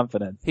much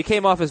confidence. He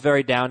came off as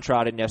very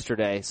downtrodden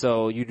yesterday,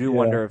 so you do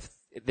wonder if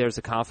there's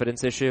a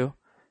confidence issue.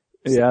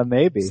 Yeah,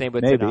 maybe. Same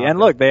with maybe. Tanaka. And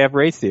look, they have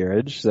Ray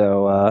Searage,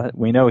 so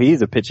we know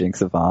he's a pitching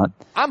savant.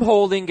 I'm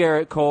holding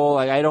Garrett Cole.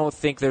 I don't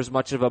think there's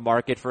much of a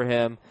market for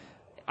him.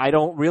 I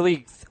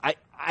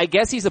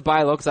guess he's a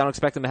buy low because I don't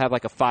expect him to have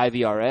like a 5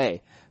 ERA.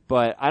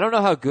 But I don't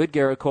know how good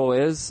Garrett Cole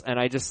is, and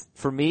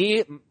for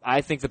me,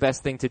 I think the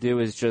best thing to do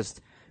is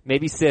just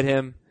maybe sit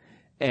him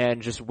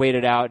and just wait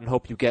it out and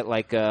hope you get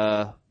like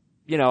a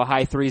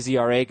high 3s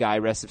ERA guy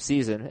rest of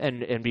season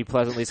and be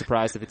pleasantly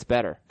surprised if it's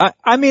better.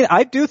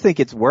 I do think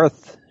it's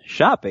worth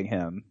shopping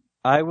him.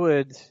 I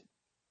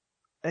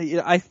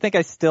think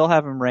I still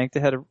have him ranked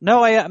ahead of,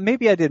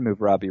 maybe I did move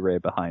Robbie Ray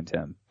behind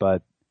him,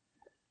 but,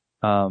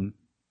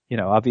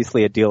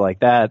 obviously a deal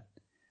like that,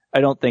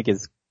 I don't think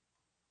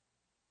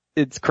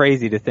it's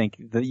crazy to think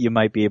that you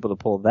might be able to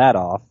pull that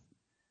off.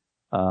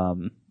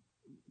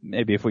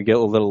 Maybe if we get a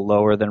little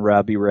lower than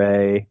Robbie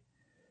Ray,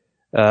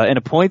 in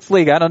a points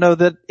league, I don't know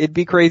that it'd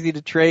be crazy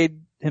to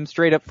trade him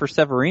straight up for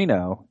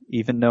Severino,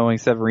 even knowing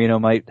Severino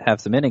might have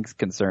some innings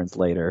concerns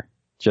later.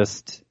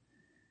 Just,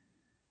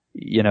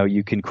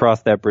 you can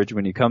cross that bridge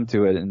when you come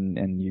to it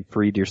and you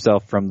freed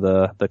yourself from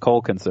the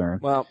Cole concern.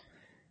 Well,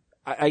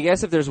 I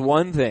guess if there's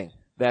one thing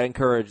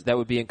that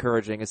would be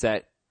encouraging is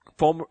that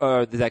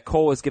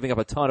Cole is giving up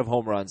a ton of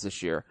home runs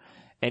this year.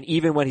 And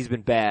even when he's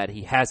been bad,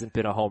 he hasn't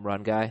been a home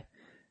run guy.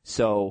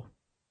 So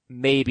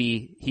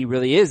maybe he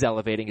really is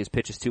elevating his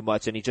pitches too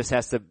much and he just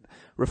has to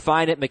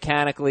refine it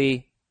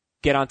mechanically,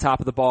 get on top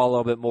of the ball a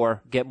little bit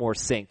more, get more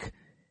sink.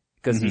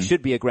 Because he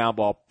should be a ground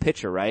ball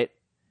pitcher, right?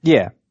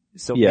 Yeah.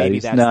 So maybe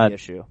that's the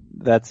issue.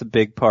 That's a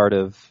big part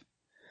of,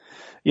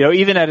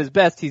 even at his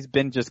best, he's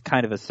been just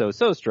kind of a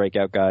so-so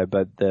strikeout guy,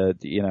 but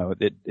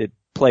it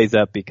plays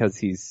up because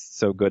he's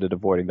so good at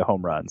avoiding the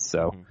home runs.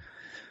 So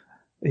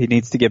he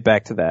needs to get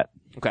back to that.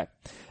 Okay.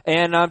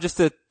 And just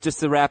to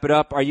wrap it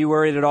up, are you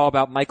worried at all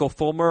about Michael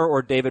Fulmer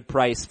or David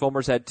Price?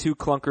 Fulmer's had 2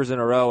 clunkers in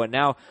a row and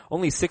now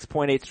only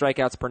 6.8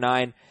 strikeouts per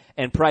 9,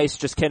 and Price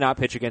just cannot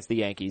pitch against the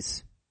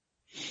Yankees.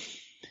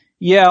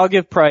 Yeah, I'll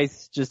give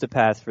Price just a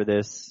pass for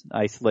this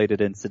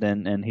isolated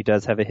incident, and he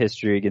does have a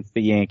history against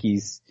the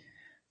Yankees.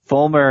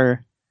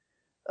 Fulmer,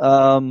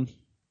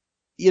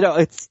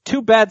 it's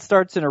 2 bad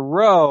starts in a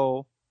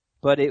row,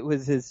 but it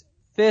was his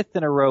 5th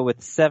in a row with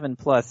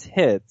 7+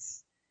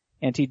 hits,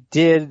 and he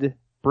did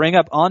bring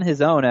up on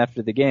his own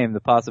after the game the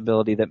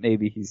possibility that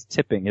maybe he's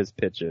tipping his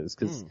pitches.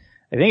 Cause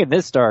I think in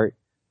this start,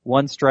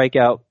 1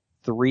 strikeout,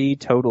 3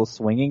 total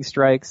swinging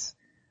strikes.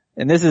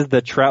 And this is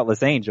the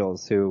Troutless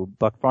Angels who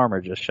Buck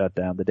Farmer just shut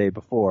down the day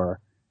before.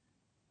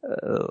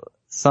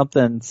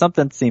 Something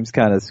seems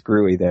kind of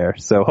screwy there.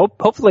 So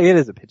hopefully it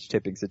is a pitch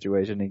tipping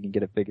situation and he can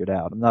get it figured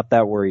out. I'm not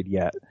that worried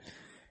yet.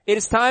 It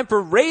is time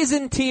for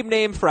Raisin Team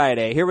Name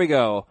Friday. Here we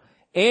go.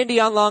 Andy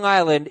on Long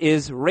Island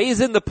is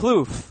Raisin the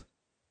Ploof.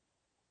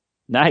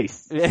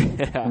 Nice.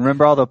 Yeah.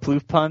 Remember all the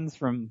Ploof puns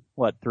from,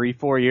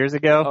 3-4 years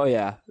ago? Oh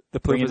yeah. The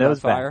Ploof Bringing is on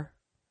those fire.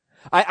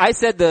 I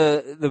said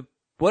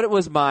what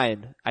was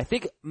mine? I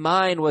think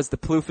mine was the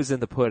Ploof is in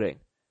the pudding.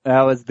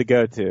 That was the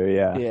go-to,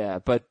 yeah. Yeah,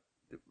 but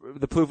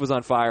the Ploof was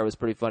on fire was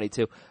pretty funny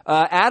too.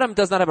 Adam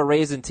does not have a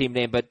Raisin team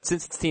name, but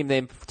since it's team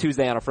name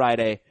Tuesday on a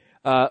Friday,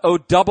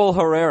 Double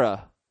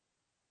Herrera.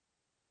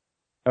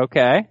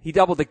 Okay. He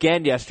doubled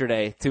again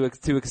yesterday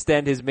to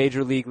extend his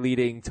major league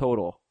leading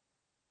total.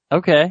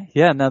 Okay.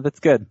 Yeah, no,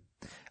 that's good.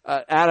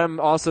 Adam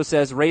also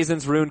says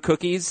raisins ruin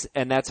cookies,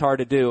 and that's hard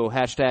to do.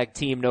 #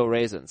 team no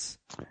raisins.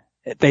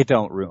 They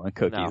don't ruin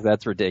cookies. No.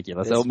 That's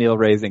ridiculous. It's Oatmeal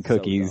raisin so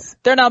cookies.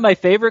 They're not my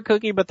favorite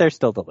cookie, but they're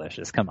still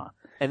delicious. Come on.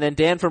 And then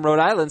Dan from Rhode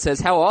Island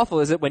says, how awful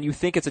is it when you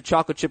think it's a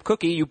chocolate chip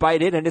cookie, you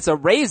bite in and it's a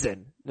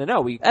raisin?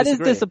 No, we That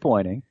disagree. is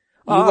disappointing.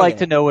 You Oh, like okay.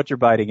 to know what you're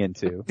biting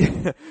into.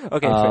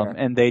 Okay, fair.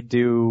 And they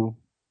do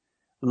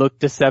look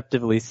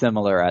deceptively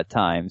similar at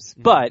times.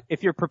 But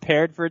if you're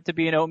prepared for it to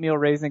be an oatmeal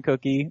raisin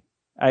cookie,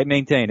 I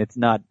maintain it's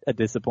not a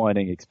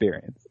disappointing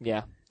experience.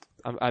 Yeah,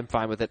 I'm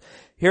fine with it.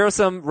 Here are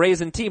some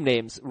raisin team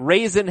names.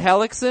 Raisin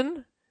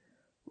Hellickson,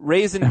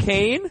 Raisin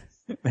Kane.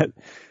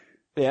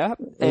 Yeah.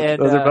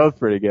 And those are both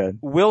pretty good.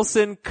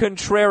 Wilson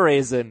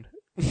Contrerazin.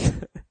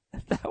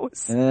 That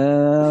was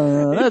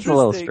That's a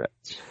little interesting.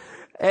 stretch.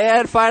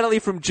 And finally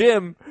from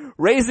Jim,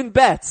 Raisin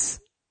Bets.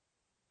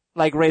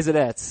 Like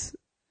Raisinets.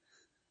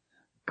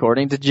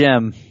 According to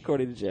Jim,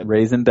 According to Jim.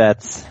 raisin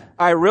bets.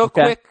 All right, real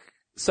Okay. quick.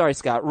 Sorry,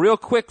 Scott. Real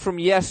quick from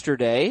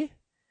yesterday.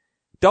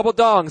 Double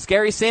dongs,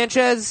 Gary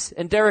Sanchez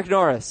and Derek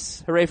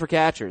Norris. Hooray for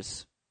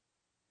catchers.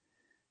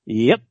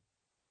 Yep.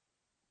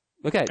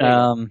 Okay.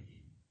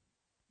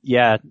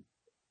 Yeah,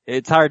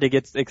 it's hard to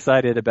get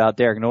excited about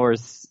Derek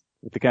Norris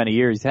with the kind of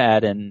year he's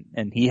had, and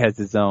he has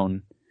his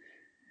own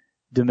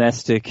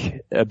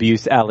domestic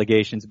abuse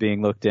allegations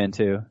being looked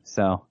into.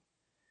 So,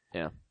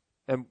 yeah.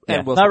 And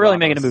yeah, Wilson not really Ramos.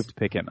 making a move to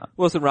pick him up.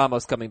 Wilson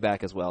Ramos coming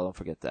back as well. Don't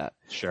forget that.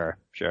 Sure,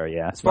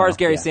 yeah. As far as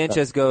Gary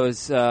Sanchez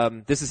goes,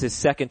 this is his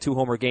second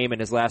 2-homer game in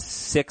his last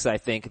 6, I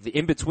think.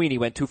 In between, he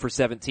went 2 for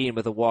 17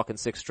 with a walk and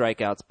 6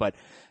 strikeouts. But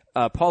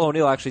Paul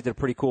O'Neill actually did a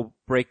pretty cool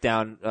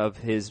breakdown of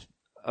his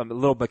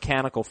little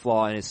mechanical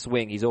flaw in his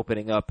swing. He's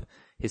opening up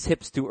his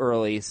hips too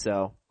early,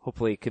 so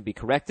hopefully it can be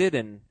corrected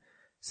and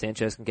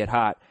Sanchez can get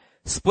hot.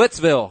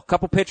 Splitsville,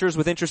 couple pitchers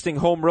with interesting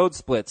home road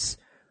splits.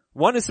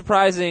 One is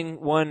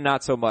surprising, one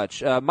not so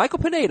much. Michael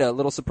Pineda, a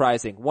little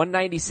surprising.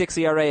 1.96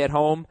 ERA at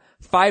home,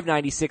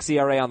 5.96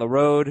 ERA on the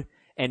road,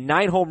 and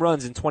 9 home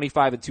runs in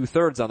 25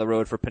 2/3 on the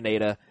road for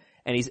Pineda.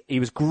 And he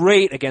was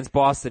great against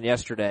Boston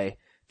yesterday.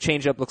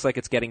 Changeup looks like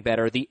it's getting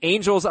better. The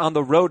Angels on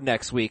the road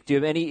next week. Do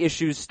you have any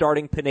issues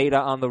starting Pineda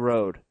on the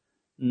road?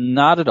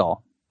 Not at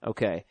all.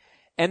 Okay.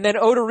 And then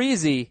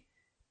Odorizzi,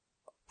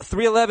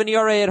 3.11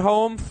 ERA at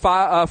home,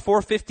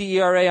 4.50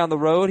 ERA on the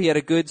road. He had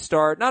a good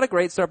start. Not a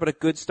great start, but a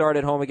good start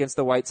at home against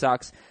the White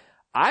Sox.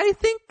 I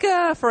think,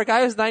 for a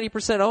guy who's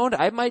 90% owned,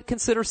 I might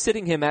consider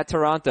sitting him at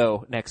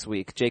Toronto next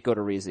week, Jake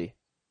Odorizzi.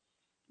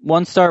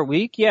 1-start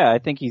week? Yeah, I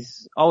think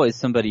he's always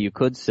somebody you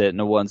could sit in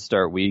a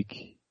 1-start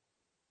week.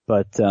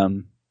 But,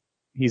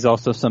 he's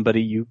also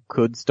somebody you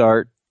could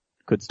start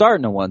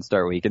in a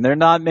 1-start week. And there are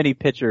not many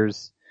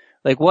pitchers,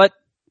 like what,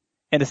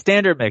 in a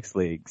standard mixed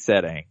league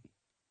setting,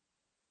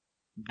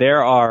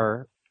 there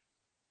are,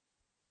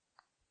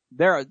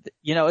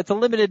 it's a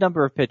limited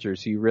number of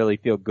pitchers who you really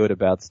feel good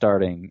about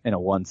starting in a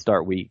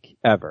 1-start week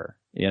ever,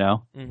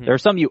 Mm-hmm. There are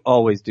some you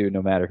always do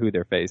no matter who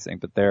they're facing,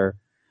 but there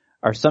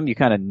are some you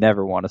kind of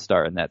never want to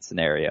start in that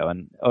scenario,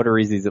 and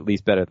Odorizzi's at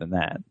least better than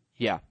that.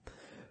 Yeah.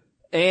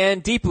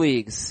 And deep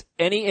leagues.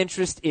 Any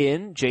interest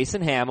in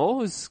Jason Hamill,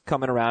 who's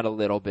coming around a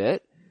little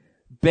bit?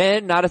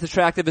 Ben, not as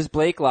attractive as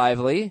Blake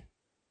Lively.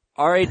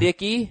 R.A.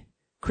 Dickey,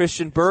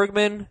 Christian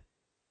Bergman.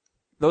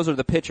 Those are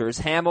the pitchers.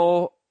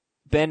 Hamill,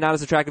 Ben, not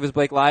as attractive as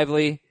Blake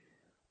Lively.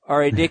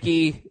 R.A.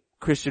 Dickey,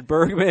 Christian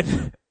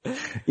Bergman.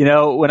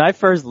 When I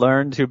first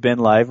learned who Ben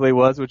Lively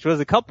was, which was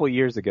a couple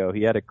years ago,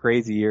 he had a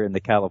crazy year in the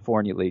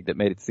California League that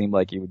made it seem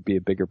like he would be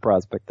a bigger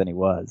prospect than he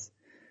was.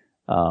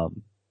 I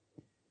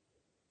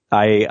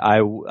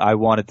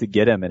wanted to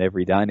get him in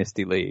every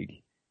dynasty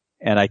league,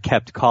 and I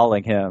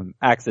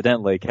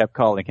accidentally kept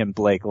calling him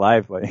Blake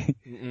Lively.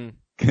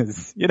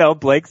 Cause,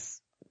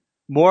 Blake's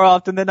more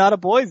often than not a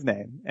boy's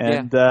name.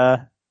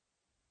 And,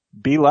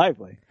 be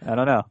lively. I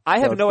don't know. I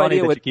have it's no funny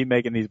idea that what you keep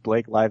making these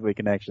Blake Lively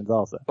connections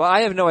also. Well,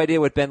 I have no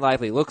idea what Ben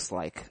Lively looks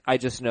like. I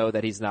just know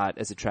that he's not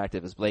as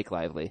attractive as Blake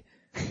Lively.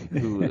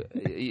 Who,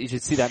 you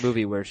should see that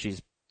movie where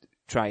she's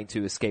trying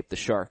to escape the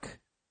shark.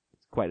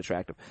 quite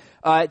attractive.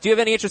 Do you have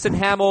any interest in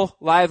Hamill,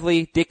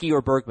 Lively, Dickey,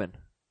 or Bergman?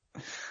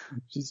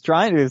 She's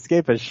trying to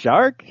escape a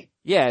shark?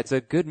 Yeah, it's a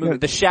good movie.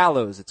 The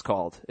Shallows, it's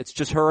called. It's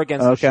just her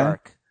against the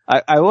shark.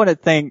 I want to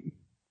think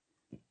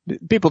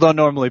people don't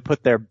normally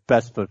put their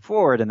best foot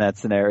forward in that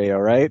scenario,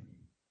 right?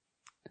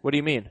 What do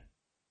you mean?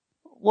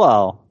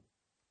 Well,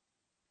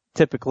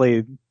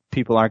 typically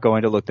people aren't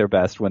going to look their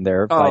best when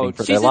they're fighting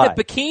for their lives.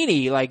 She's in a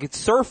bikini, like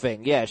it's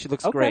surfing. Yeah, she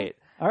looks great.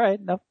 All right.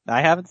 No,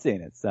 I haven't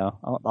seen it, so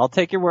I'll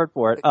take your word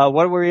for it.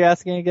 What were you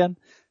asking again?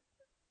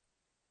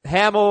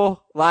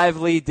 Hamill,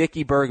 Lively,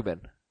 Dickey,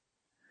 Bergman.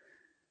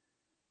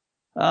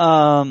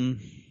 No.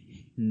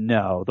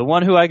 The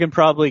one who I can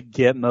probably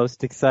get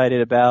most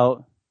excited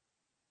about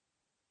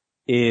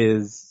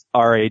is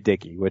R.A.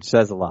 Dickey, which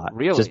says a lot.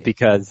 Really? Just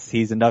because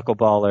he's a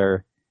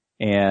knuckleballer,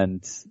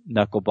 and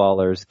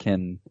knuckleballers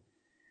can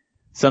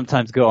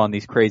sometimes go on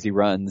these crazy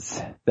runs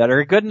that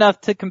are good enough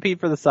to compete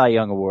for the Cy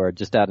Young Award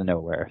just out of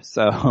nowhere.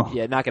 So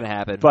yeah, not gonna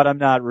happen. But I'm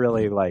not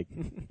really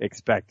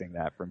expecting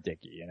that from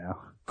Dickey, you know.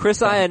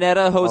 Chris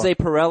Iannetta, Jose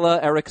Perella,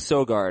 Eric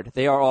Sogard.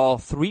 They are all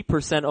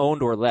 3%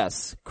 owned or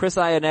less. Chris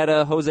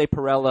Iannetta, Jose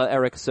Perella,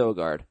 Eric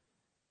Sogard.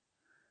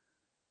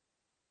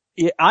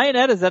 Yeah,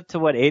 Ionetta's up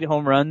to 8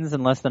 home runs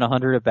and less than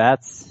 100 at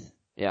bats.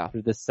 Yeah.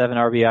 For this 7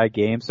 RBI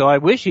game. So I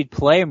wish he'd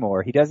play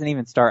more. He doesn't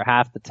even start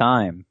half the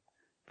time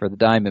for the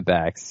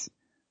Diamondbacks.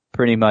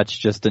 Pretty much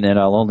just an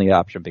NL only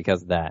option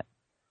because of that.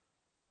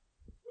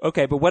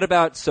 Okay, but what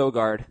about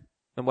Sogard?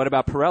 And what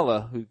about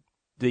Perella, who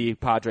the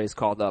Padres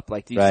called up? Do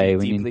you see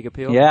deep league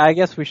appeal? Yeah, I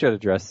guess we should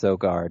address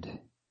Sogard.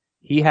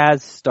 He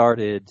has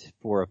started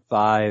for a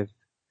 5.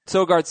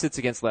 Sogard sits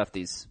against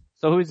lefties.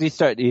 So who's he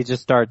start? He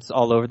just starts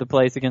all over the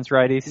place against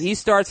righties? He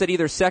starts at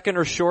either second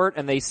or short,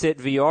 and they sit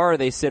VR or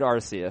they sit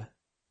Arcia.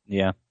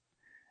 Yeah.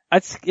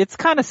 It's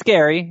kind of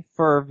scary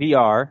for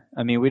VR.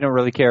 I mean, we don't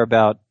really care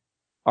about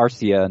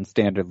Arcia in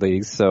standard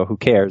leagues, so who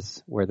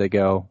cares where they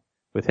go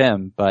with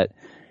him. But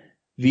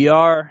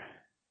VR's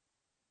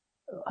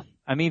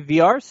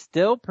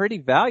still pretty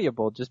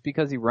valuable just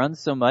because he runs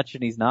so much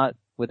and he's not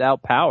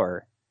without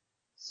power.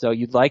 So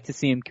you'd like to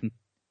see him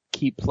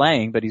keep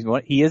playing, but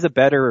he is a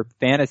better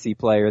fantasy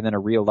player than a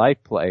real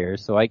life player,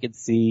 so I could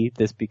see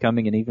this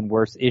becoming an even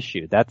worse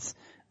issue. That's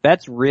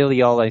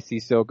really all I see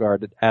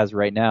Sogard as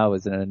right now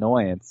is an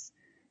annoyance.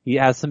 He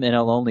has some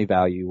NL only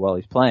value while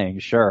he's playing,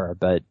 sure,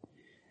 but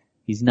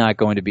he's not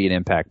going to be an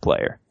impact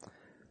player.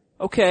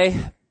 Okay.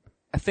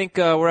 I think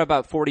we're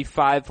about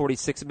 45,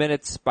 46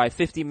 minutes. By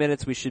 50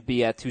 minutes, we should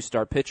be at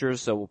 2-star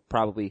pitchers, so we'll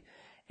probably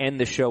end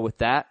the show with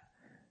that.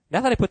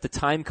 Now that I put the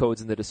time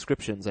codes in the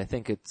descriptions, I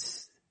think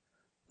it's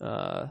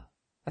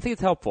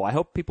helpful. I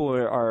hope people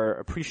are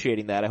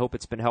appreciating that. I hope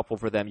it's been helpful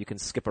for them. You can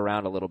skip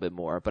around a little bit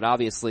more. But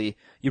obviously,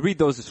 you read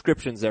those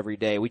descriptions every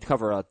day. We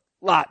cover a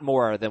lot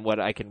more than what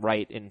I can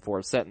write in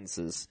 4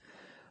 sentences.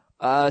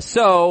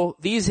 So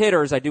these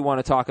hitters I do want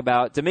to talk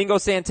about. Domingo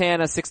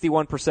Santana,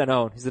 61%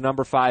 owned. He's the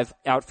number 5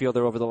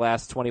 outfielder over the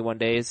last 21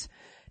 days.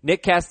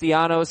 Nick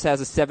Castellanos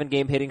has a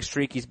 7-game hitting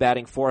streak. He's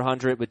batting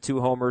 .400 with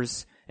 2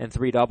 homers and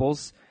 3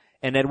 doubles.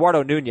 And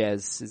Eduardo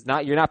Nunez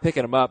you're not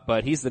picking him up,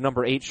 but he's the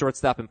number 8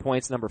 shortstop in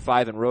points, number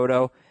 5 in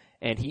roto,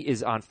 and he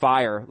is on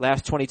fire.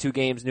 Last 22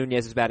 games,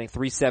 Nunez is batting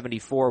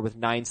 .374 with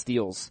 9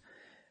 steals.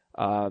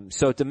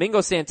 So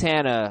Domingo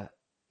Santana,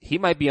 he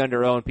might be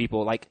under-owned,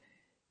 people.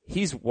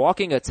 He's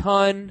walking a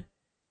ton.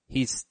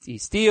 He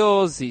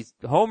steals. He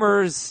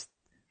homers.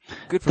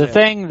 Good for him. The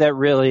thing that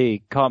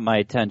really caught my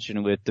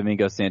attention with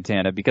Domingo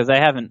Santana, because I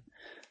haven't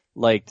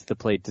liked the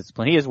plate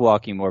discipline. He is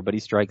walking more, but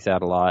he strikes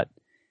out a lot.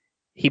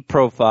 He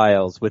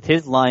profiles with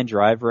his line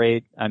drive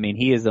rate. I mean,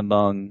 he is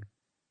among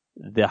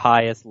the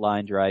highest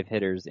line drive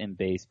hitters in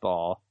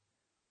baseball,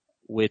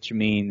 which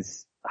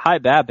means high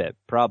BABIP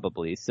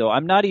probably. So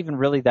I'm not even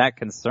really that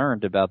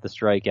concerned about the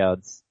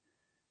strikeouts.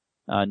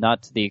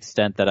 Not to the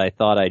extent that I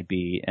thought I'd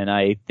be, and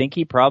I think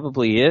he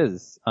probably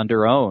is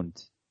under-owned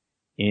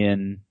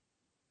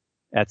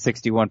at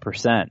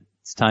 61%.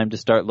 It's time to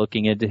start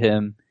looking into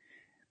him,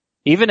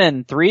 even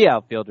in 3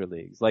 outfielder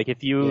leagues.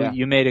 If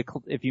you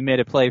made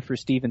a play for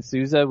Steven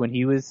Souza when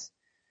he was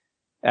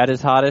at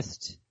his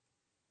hottest,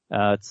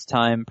 it's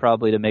time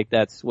probably to make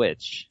that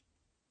switch.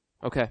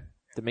 Okay,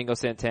 Domingo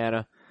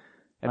Santana,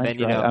 and line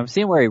then drive. I'm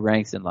seeing where he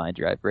ranks in line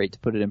drive rate to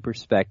put it in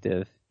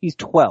perspective. He's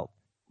 12th.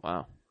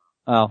 Wow.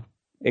 Well,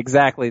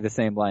 exactly the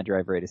same line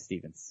drive rate as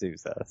Steven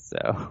Souza,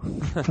 so.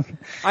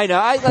 I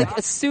know,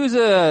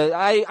 Souza,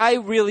 I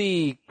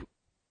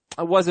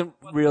wasn't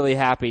really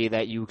happy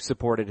that you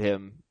supported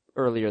him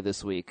earlier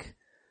this week.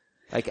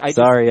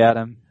 Sorry,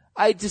 Adam.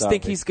 I just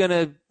think he's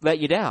gonna let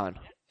you down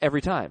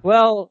every time.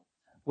 Well,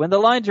 when the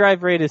line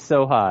drive rate is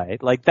so high,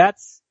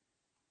 that's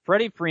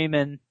Freddie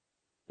Freeman,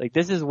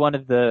 this is one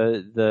of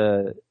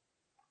the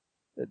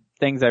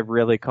things I've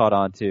really caught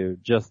on to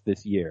just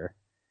this year.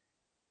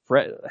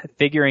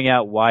 Figuring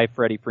out why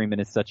Freddie Freeman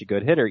is such a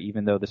good hitter,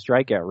 even though the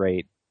strikeout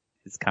rate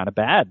is kind of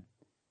bad.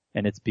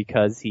 And it's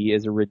because he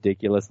is a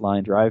ridiculous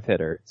line drive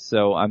hitter.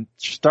 So I'm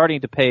starting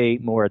to pay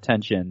more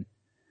attention.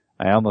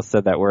 I almost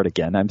said that word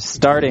again. I'm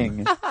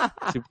starting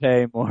to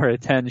pay more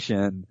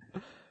attention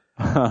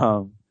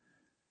to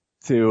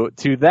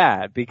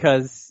that,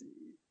 because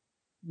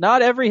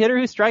not every hitter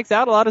who strikes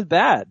out a lot is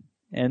bad,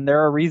 and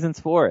there are reasons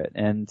for it.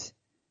 And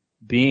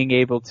being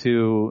able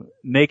to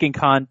making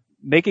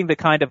the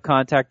kind of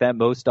contact that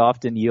most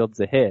often yields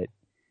a hit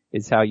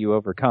is how you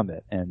overcome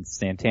it. And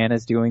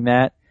Santana's doing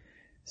that.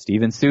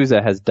 Steven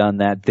Souza has done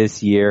that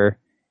this year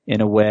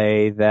in a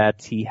way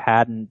that he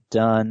hadn't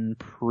done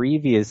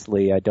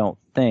previously, I don't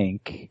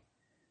think.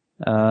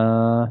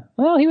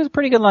 Well, he was a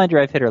pretty good line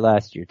drive hitter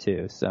last year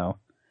too, so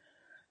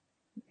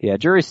yeah,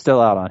 jury's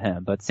still out on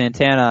him, but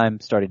Santana I'm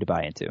starting to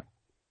buy into.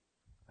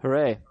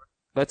 Hooray.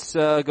 Let's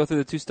go through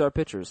the two-star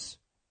pitchers.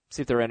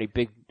 See if there are any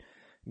big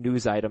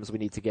news items we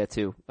need to get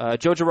to.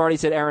 Joe Girardi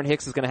said Aaron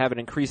Hicks is going to have an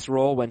increased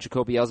role when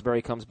Jacoby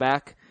Ellsbury comes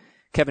back.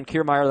 Kevin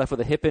Kiermaier left with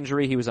a hip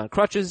injury. He was on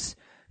crutches.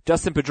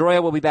 Dustin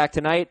Pedroia will be back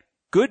tonight.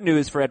 Good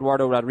news for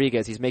Eduardo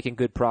Rodriguez. He's making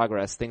good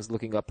progress. Things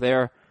looking up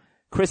there.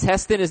 Chris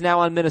Heston is now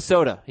on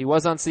Minnesota. He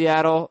was on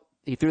Seattle.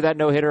 He threw that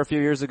no-hitter a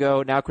few years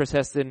ago. Now Chris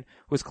Heston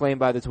was claimed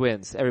by the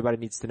Twins. Everybody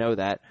needs to know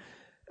that.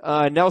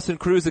 Nelson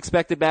Cruz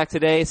expected back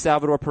today.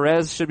 Salvador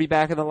Perez should be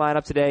back in the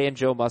lineup today, and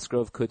Joe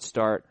Musgrove could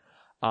start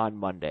on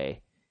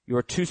Monday.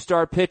 Your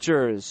two-star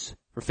pitchers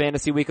for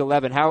Fantasy Week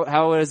 11.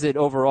 How is it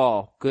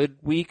overall? Good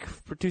week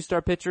for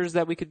two-star pitchers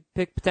that we could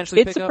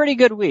potentially pick up? It's a pretty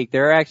good week.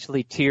 There are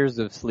actually tiers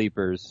of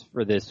sleepers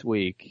for this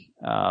week.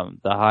 The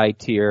high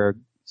tier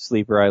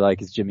sleeper I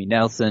like is Jimmy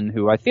Nelson,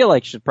 who I feel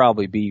like should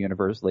probably be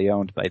universally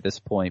owned by this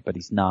point, but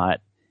he's not.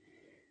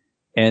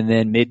 And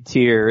then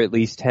mid-tier, at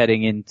least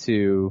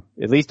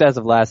as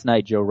of last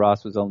night, Joe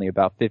Ross was only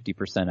about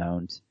 50%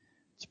 owned.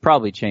 It's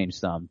probably changed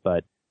some,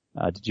 but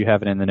did you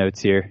have it in the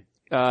notes here?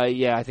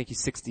 Yeah, I think he's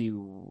 60.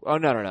 Oh,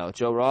 no.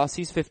 Joe Ross,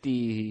 he's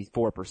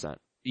 54%.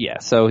 Yeah,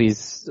 so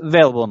he's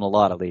available in a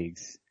lot of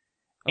leagues.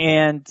 Okay.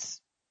 And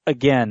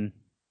again,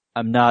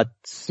 I'm not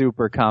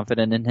super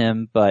confident in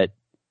him, but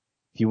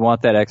if you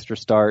want that extra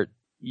start,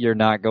 you're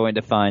not going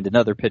to find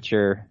another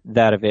pitcher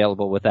that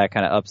available with that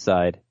kind of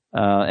upside.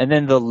 And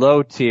then the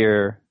low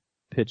tier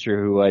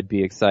pitcher who I'd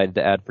be excited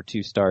to add for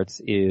two starts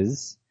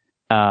is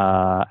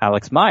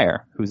Alex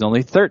Meyer, who's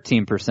only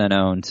 13%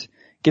 owned.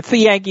 Gets the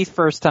Yankees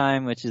first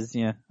time, which is,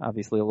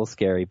 obviously a little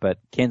scary, but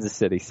Kansas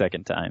City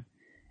second time.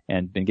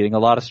 And been getting a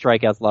lot of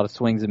strikeouts, a lot of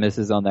swings and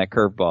misses on that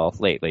curveball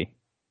lately.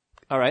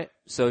 All right.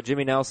 So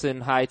Jimmy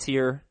Nelson, high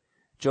tier.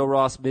 Joe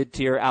Ross, mid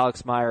tier.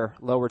 Alex Meyer,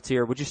 lower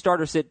tier. Would you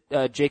start or sit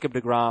Jacob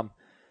deGrom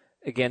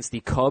against the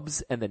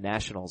Cubs and the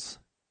Nationals?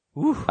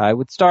 Whew. I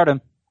would start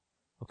him.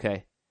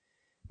 Okay.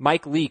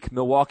 Mike Leake,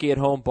 Milwaukee at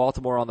home,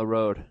 Baltimore on the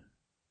road.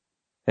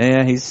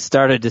 Yeah, he's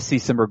started to see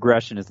some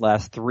regression his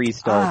last three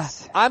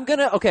starts. I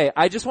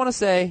just want to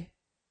say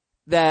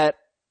that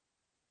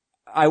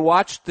I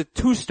watched the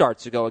two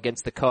starts ago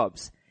against the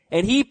Cubs,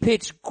 and he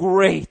pitched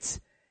great,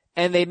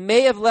 and they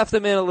may have left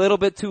him in a little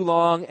bit too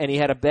long, and he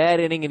had a bad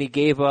inning, and he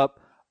gave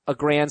up a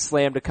grand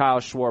slam to Kyle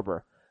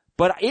Schwarber.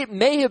 But it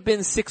may have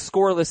been 6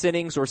 scoreless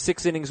innings or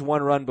 6 innings,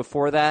 1 run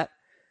before that.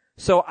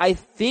 So I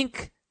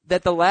think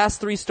that the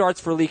last 3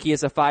 starts for Leakey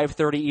is a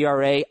 5.30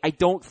 ERA. I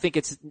don't think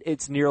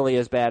it's nearly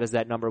as bad as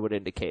that number would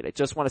indicate. I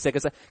just want to say,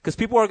 because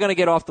people are going to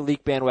get off the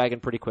Leak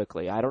bandwagon pretty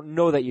quickly. I don't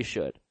know that you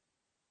should.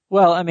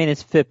 Well, I mean,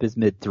 his FIP is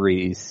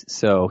mid-3s,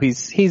 so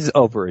he's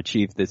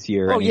overachieved this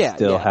year, and he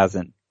still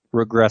hasn't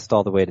regressed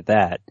all the way to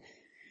that.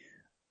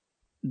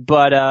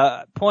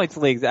 But points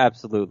leagues,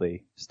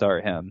 absolutely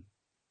start him.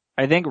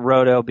 I think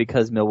Roto,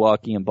 because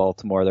Milwaukee and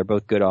Baltimore, they're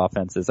both good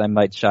offenses, I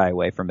might shy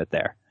away from it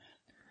there.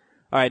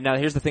 All right, now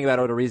here's the thing about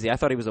Odorizzi. I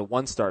thought he was a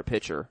 1-star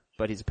pitcher,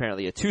 but he's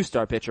apparently a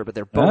 2-star pitcher, but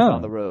they're both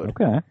on the road.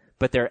 Okay.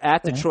 But they're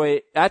at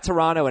Detroit, at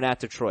Toronto, and at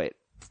Detroit.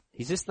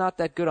 He's just not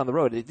that good on the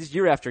road. It's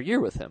year after year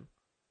with him.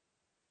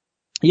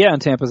 Yeah,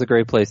 and Tampa's a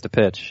great place to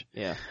pitch.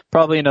 Yeah.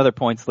 Probably another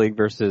points league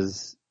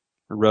versus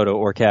Roto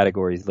or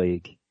categories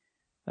league.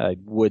 I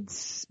would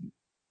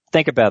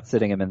think about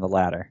sitting him in the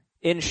latter.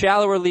 In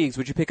shallower leagues,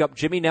 would you pick up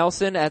Jimmy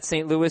Nelson at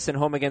St. Louis and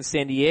home against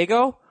San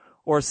Diego,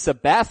 or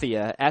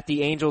Sabathia at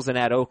the Angels and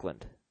at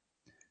Oakland?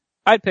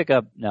 I'd pick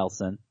up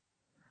Nelson.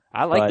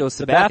 I like those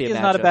Sabathia matchups.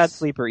 Sabathia's not a bad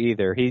sleeper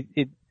either.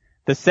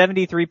 The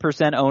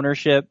 73%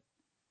 ownership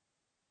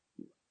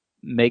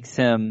makes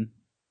him,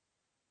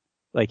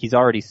 like, he's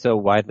already so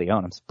widely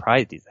owned. I'm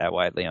surprised he's that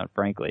widely owned,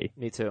 frankly.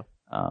 Me too.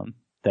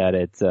 That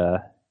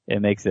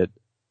it makes it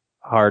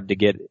hard to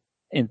get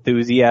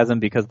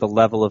enthusiasm because the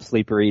level of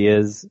sleeper he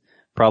is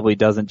probably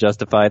doesn't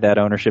justify that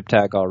ownership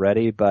tag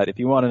already. But if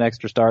you want an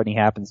extra start and he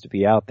happens to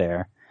be out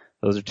there,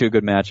 those are 2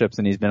 good matchups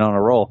and he's been on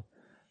a roll.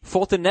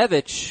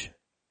 Foltynewicz,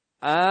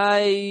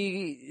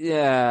 at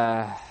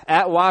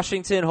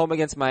Washington, home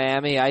against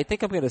Miami. I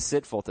think I'm going to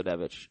sit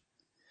Foltynewicz.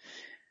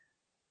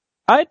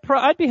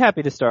 I'd be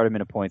happy to start him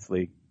in a points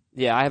league.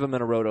 Yeah, I have him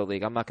in a Roto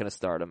league. I'm not going to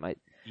start him.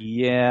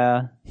 He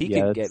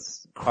can get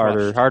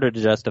harder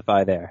to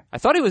justify there. I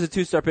thought he was a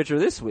 2-star pitcher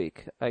this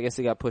week. I guess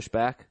he got pushed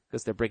back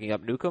because they're breaking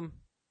up Newcomb.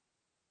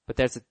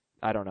 But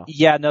I don't know.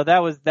 Yeah, no,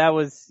 that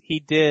was he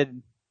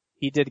did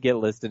get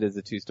listed as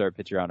a 2-star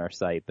pitcher on our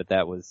site, but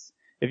that was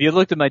If you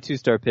looked at my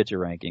 2-star pitcher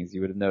rankings,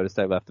 you would have noticed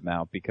I left him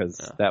out because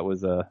that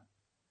was a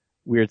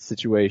weird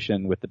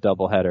situation with the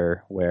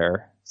doubleheader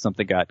where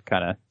something got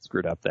kind of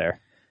screwed up there.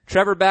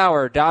 Trevor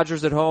Bauer,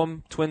 Dodgers at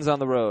home, Twins on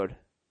the road.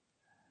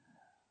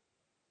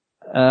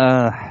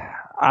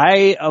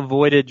 I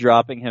avoided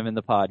dropping him in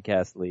the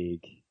podcast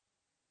league.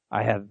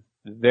 I have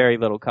very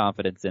little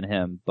confidence in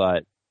him,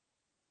 but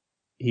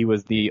he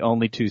was the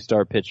only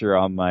 2-star pitcher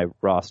on my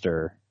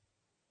roster.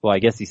 Well, I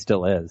guess he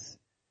still is.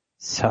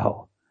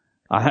 So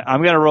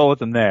I'm going to roll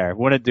with him there.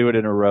 Wouldn't do it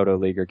in a Roto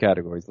League or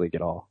Categories League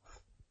at all.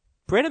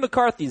 Brandon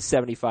McCarthy's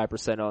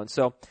 75% owned.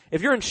 So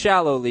if you're in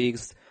shallow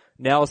leagues,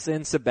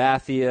 Nelson,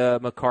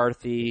 Sabathia,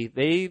 McCarthy,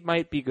 they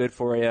might be good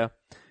for you.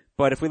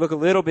 But if we look a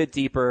little bit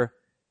deeper,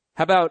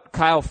 how about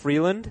Kyle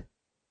Freeland,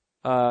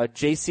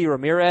 JC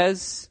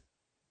Ramirez,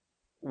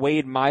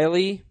 Wade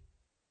Miley,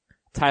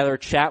 Tyler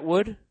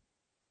Chatwood,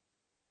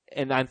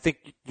 and I think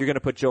you're going to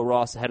put Joe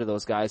Ross ahead of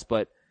those guys,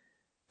 but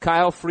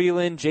Kyle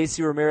Freeland,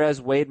 JC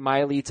Ramirez, Wade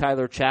Miley,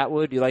 Tyler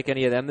Chatwood, do you like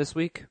any of them this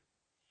week?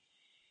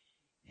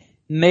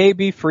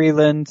 Maybe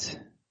Freeland.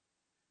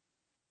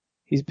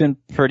 He's been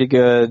pretty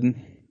good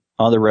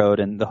on the road,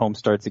 and the home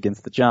starts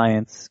against the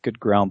Giants. Good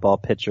ground ball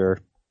pitcher.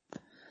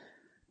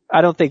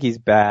 I don't think he's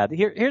bad.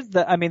 Here's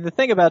the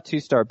thing about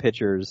 2-star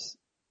pitchers,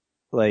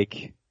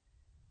 like,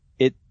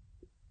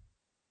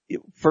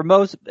 for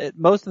most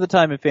of the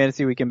time in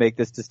fantasy we can make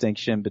this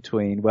distinction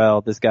between, well,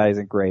 this guy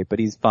isn't great, but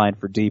he's fine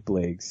for deep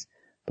leagues.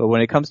 But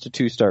when it comes to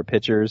 2-star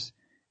pitchers,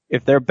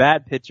 if they're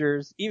bad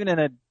pitchers, even in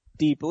a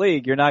deep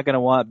league, you're not going to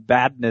want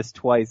badness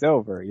twice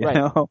over, you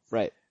know?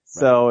 Right.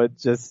 So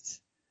it's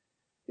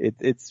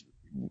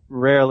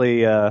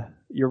rarely,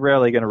 you're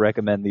rarely going to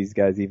recommend these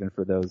guys even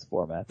for those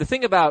formats. The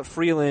thing about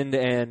Freeland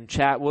and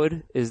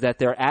Chatwood is that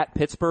they're at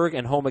Pittsburgh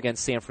and home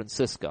against San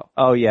Francisco.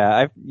 Oh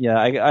yeah,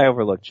 I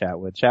overlooked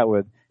Chatwood.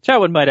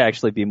 Chatwood might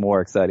actually be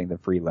more exciting than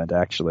Freeland,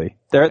 actually.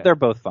 They're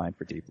both fine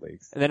for deep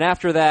leagues. And then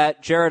after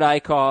that, Jared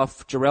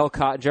Eichhoff, Jarrell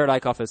Cotton. Jared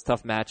Eichhoff has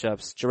tough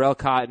matchups. Jarrell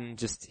Cotton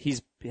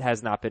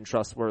has not been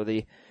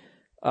trustworthy.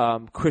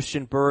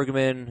 Christian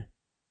Bergman,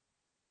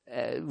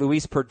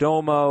 Luis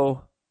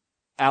Perdomo,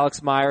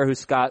 Alex Meyer, who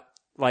Scott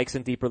likes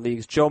in deeper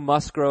leagues. Joe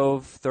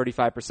Musgrove,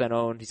 35%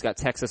 owned. He's got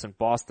Texas and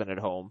Boston at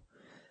home.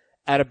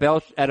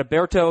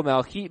 Adalberto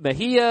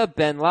Mejia,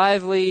 Ben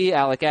Lively,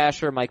 Alec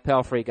Asher, Mike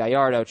Pelfrey,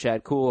 Gallardo,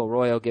 Chad Kuhl,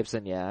 Arroyo,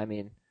 Gibson. Yeah, I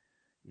mean,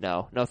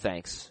 no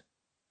thanks.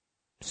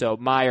 So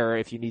Meyer,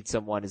 if you need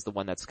someone, is the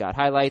one that Scott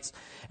highlights.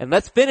 And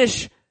let's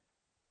finish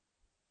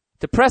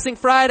Depressing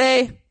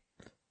Friday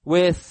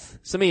with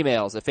some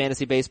emails at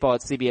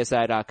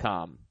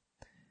fantasybaseball@cbsi.com.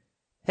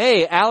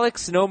 Hey,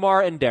 Alex,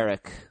 Nomar, and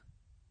Derek.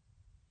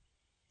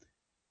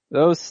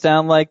 Those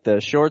sound like the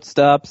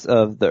shortstops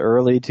of the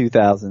early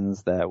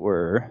 2000s that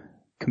were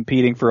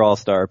competing for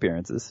all-star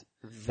appearances.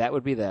 That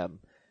would be them.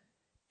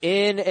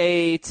 In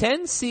a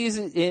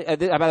 10-season, by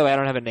the way, I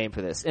don't have a name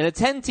for this. In a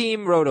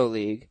 10-team Roto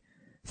League,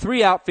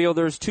 3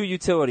 outfielders, 2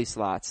 utility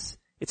slots.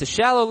 It's a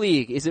shallow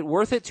league. Is it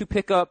worth it to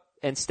pick up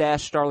and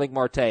stash Starling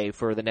Marte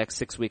for the next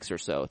 6 weeks or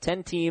so?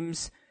 10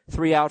 teams,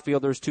 3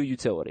 outfielders, 2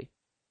 utility.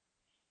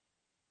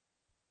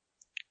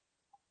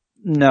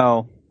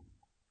 No.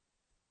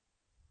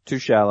 Too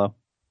shallow.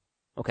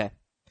 Okay.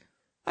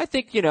 I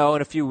think, in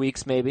a few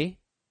weeks maybe.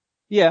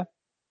 Yeah.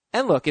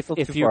 And look,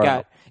 if you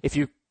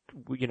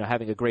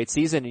having a great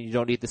season and you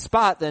don't need the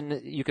spot,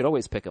 then you could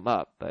always pick him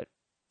up, but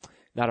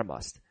not a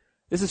must.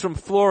 This is from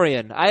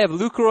Florian. I have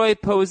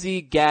Lucroy,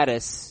 Posey,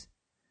 Gaddis,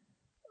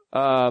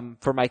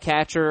 for my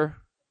catcher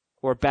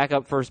or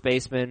backup first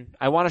baseman.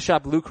 I want to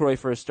shop Lucroy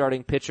for a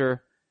starting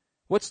pitcher.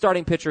 What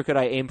starting pitcher could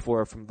I aim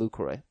for from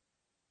Lucroy?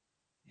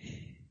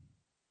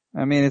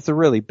 I mean, it's a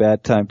really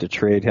bad time to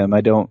trade him.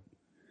 I don't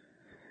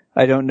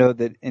know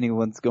that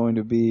anyone's going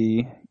to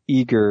be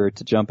eager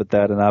to jump at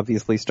that, and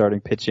obviously starting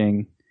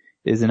pitching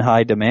is in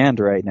high demand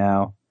right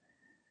now.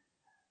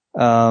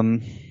 I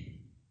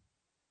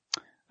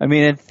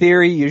mean, in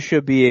theory, you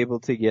should be able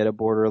to get a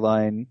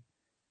borderline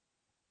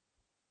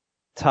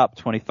top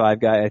 25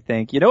 guy, I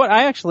think. You know what?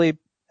 I actually,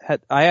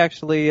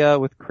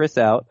 with Chris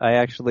out, I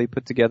actually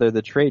put together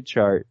the trade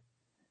chart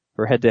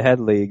for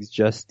head-to-head leagues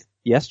just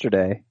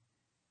yesterday.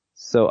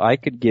 So I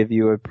could give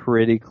you a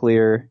pretty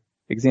clear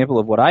example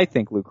of what I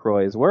think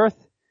Lucroy is worth.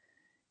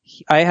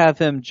 I have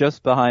him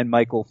just behind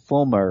Michael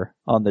Fulmer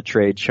on the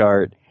trade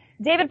chart.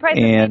 David Price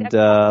and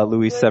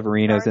Luis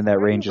Severino's in that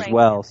range as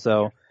well.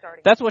 So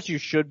that's what you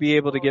should be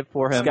able to get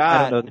for him. Scott,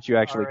 I don't know that you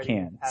actually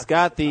can.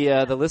 Scott,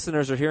 the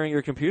listeners are hearing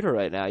your computer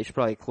right now. You should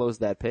probably close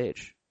that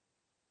page.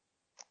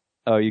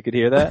 Oh, you could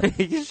hear that?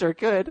 You sure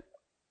could.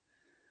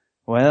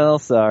 Well,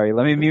 sorry.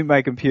 Let me mute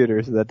my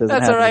computer so that doesn't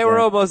happen. That's alright, again. we're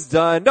almost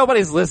done.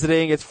 Nobody's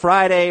listening. It's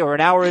Friday or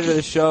an hour into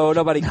the show.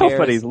 Nobody cares.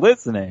 Nobody's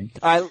listening.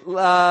 Alright,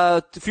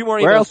 a few more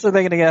emails. Where else are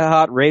they going to get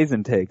hot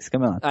raisin takes?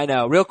 Come on. I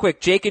know. Real quick,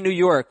 Jake in New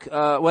York.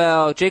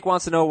 Jake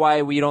wants to know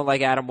why we don't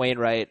like Adam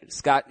Wainwright.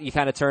 Scott, you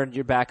kind of turned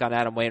your back on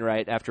Adam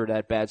Wainwright after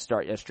that bad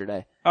start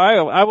yesterday.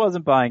 I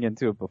wasn't buying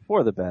into it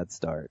before the bad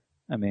start.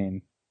 I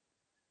mean,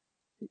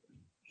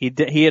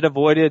 He had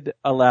avoided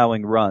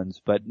allowing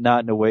runs, but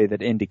not in a way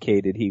that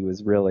indicated he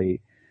was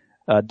really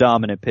a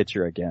dominant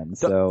pitcher again.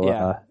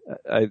 So,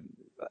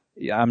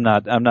 I'm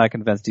not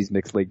convinced he's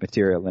mixed league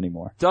material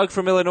anymore. Doug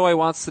from Illinois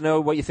wants to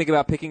know what you think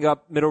about picking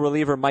up middle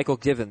reliever Michael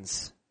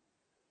Givens.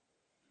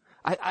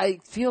 I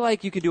feel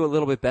like you could do a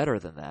little bit better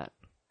than that.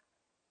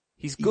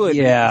 He's good.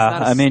 Yeah,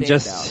 but he's not a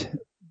just standout.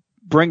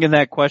 bringing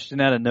that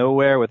question out of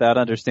nowhere without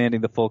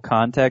understanding the full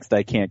context,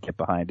 I can't get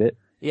behind it.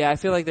 Yeah, I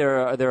feel like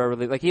there are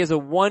really, like he has a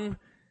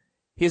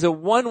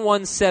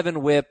 1.17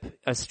 whip,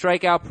 a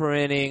strikeout per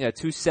inning, a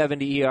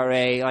 2.70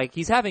 ERA. Like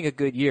he's having a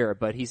good year,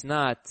 but he's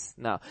not.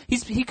 No,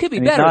 he could be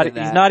better than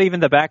that. He's not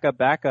even the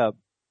backup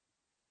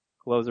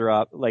closer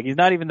up. Like he's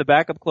not even the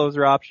backup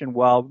closer option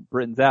while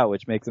Britton's out,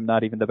 which makes him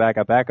not even the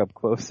backup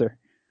closer.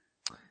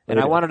 And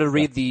I wanted to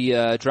read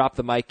the drop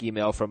the mic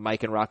email from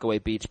Mike in Rockaway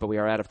Beach, but we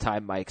are out of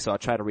time, Mike. So I'll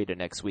try to read it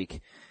next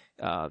week.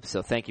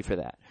 So thank you for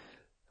that.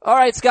 All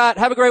right, Scott,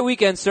 have a great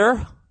weekend,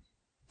 sir.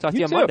 Talk to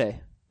you on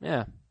Monday.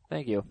 Yeah,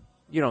 thank you.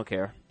 You don't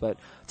care, but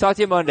talk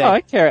to you Monday. Oh,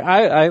 I care.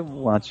 I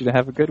want you to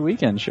have a good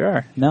weekend,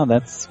 sure. No,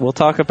 we'll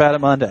talk about it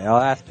Monday.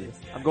 I'll ask you.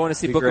 I'm going to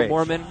see Book of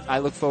Mormon. I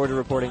look forward to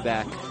reporting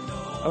back.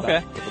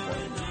 Okay.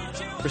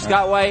 For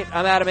Scott White,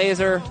 I'm Adam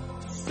Azer.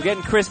 We're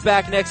getting Chris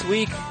back next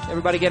week.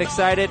 Everybody get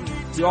excited.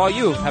 And to all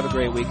you, have a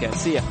great weekend.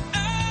 See ya.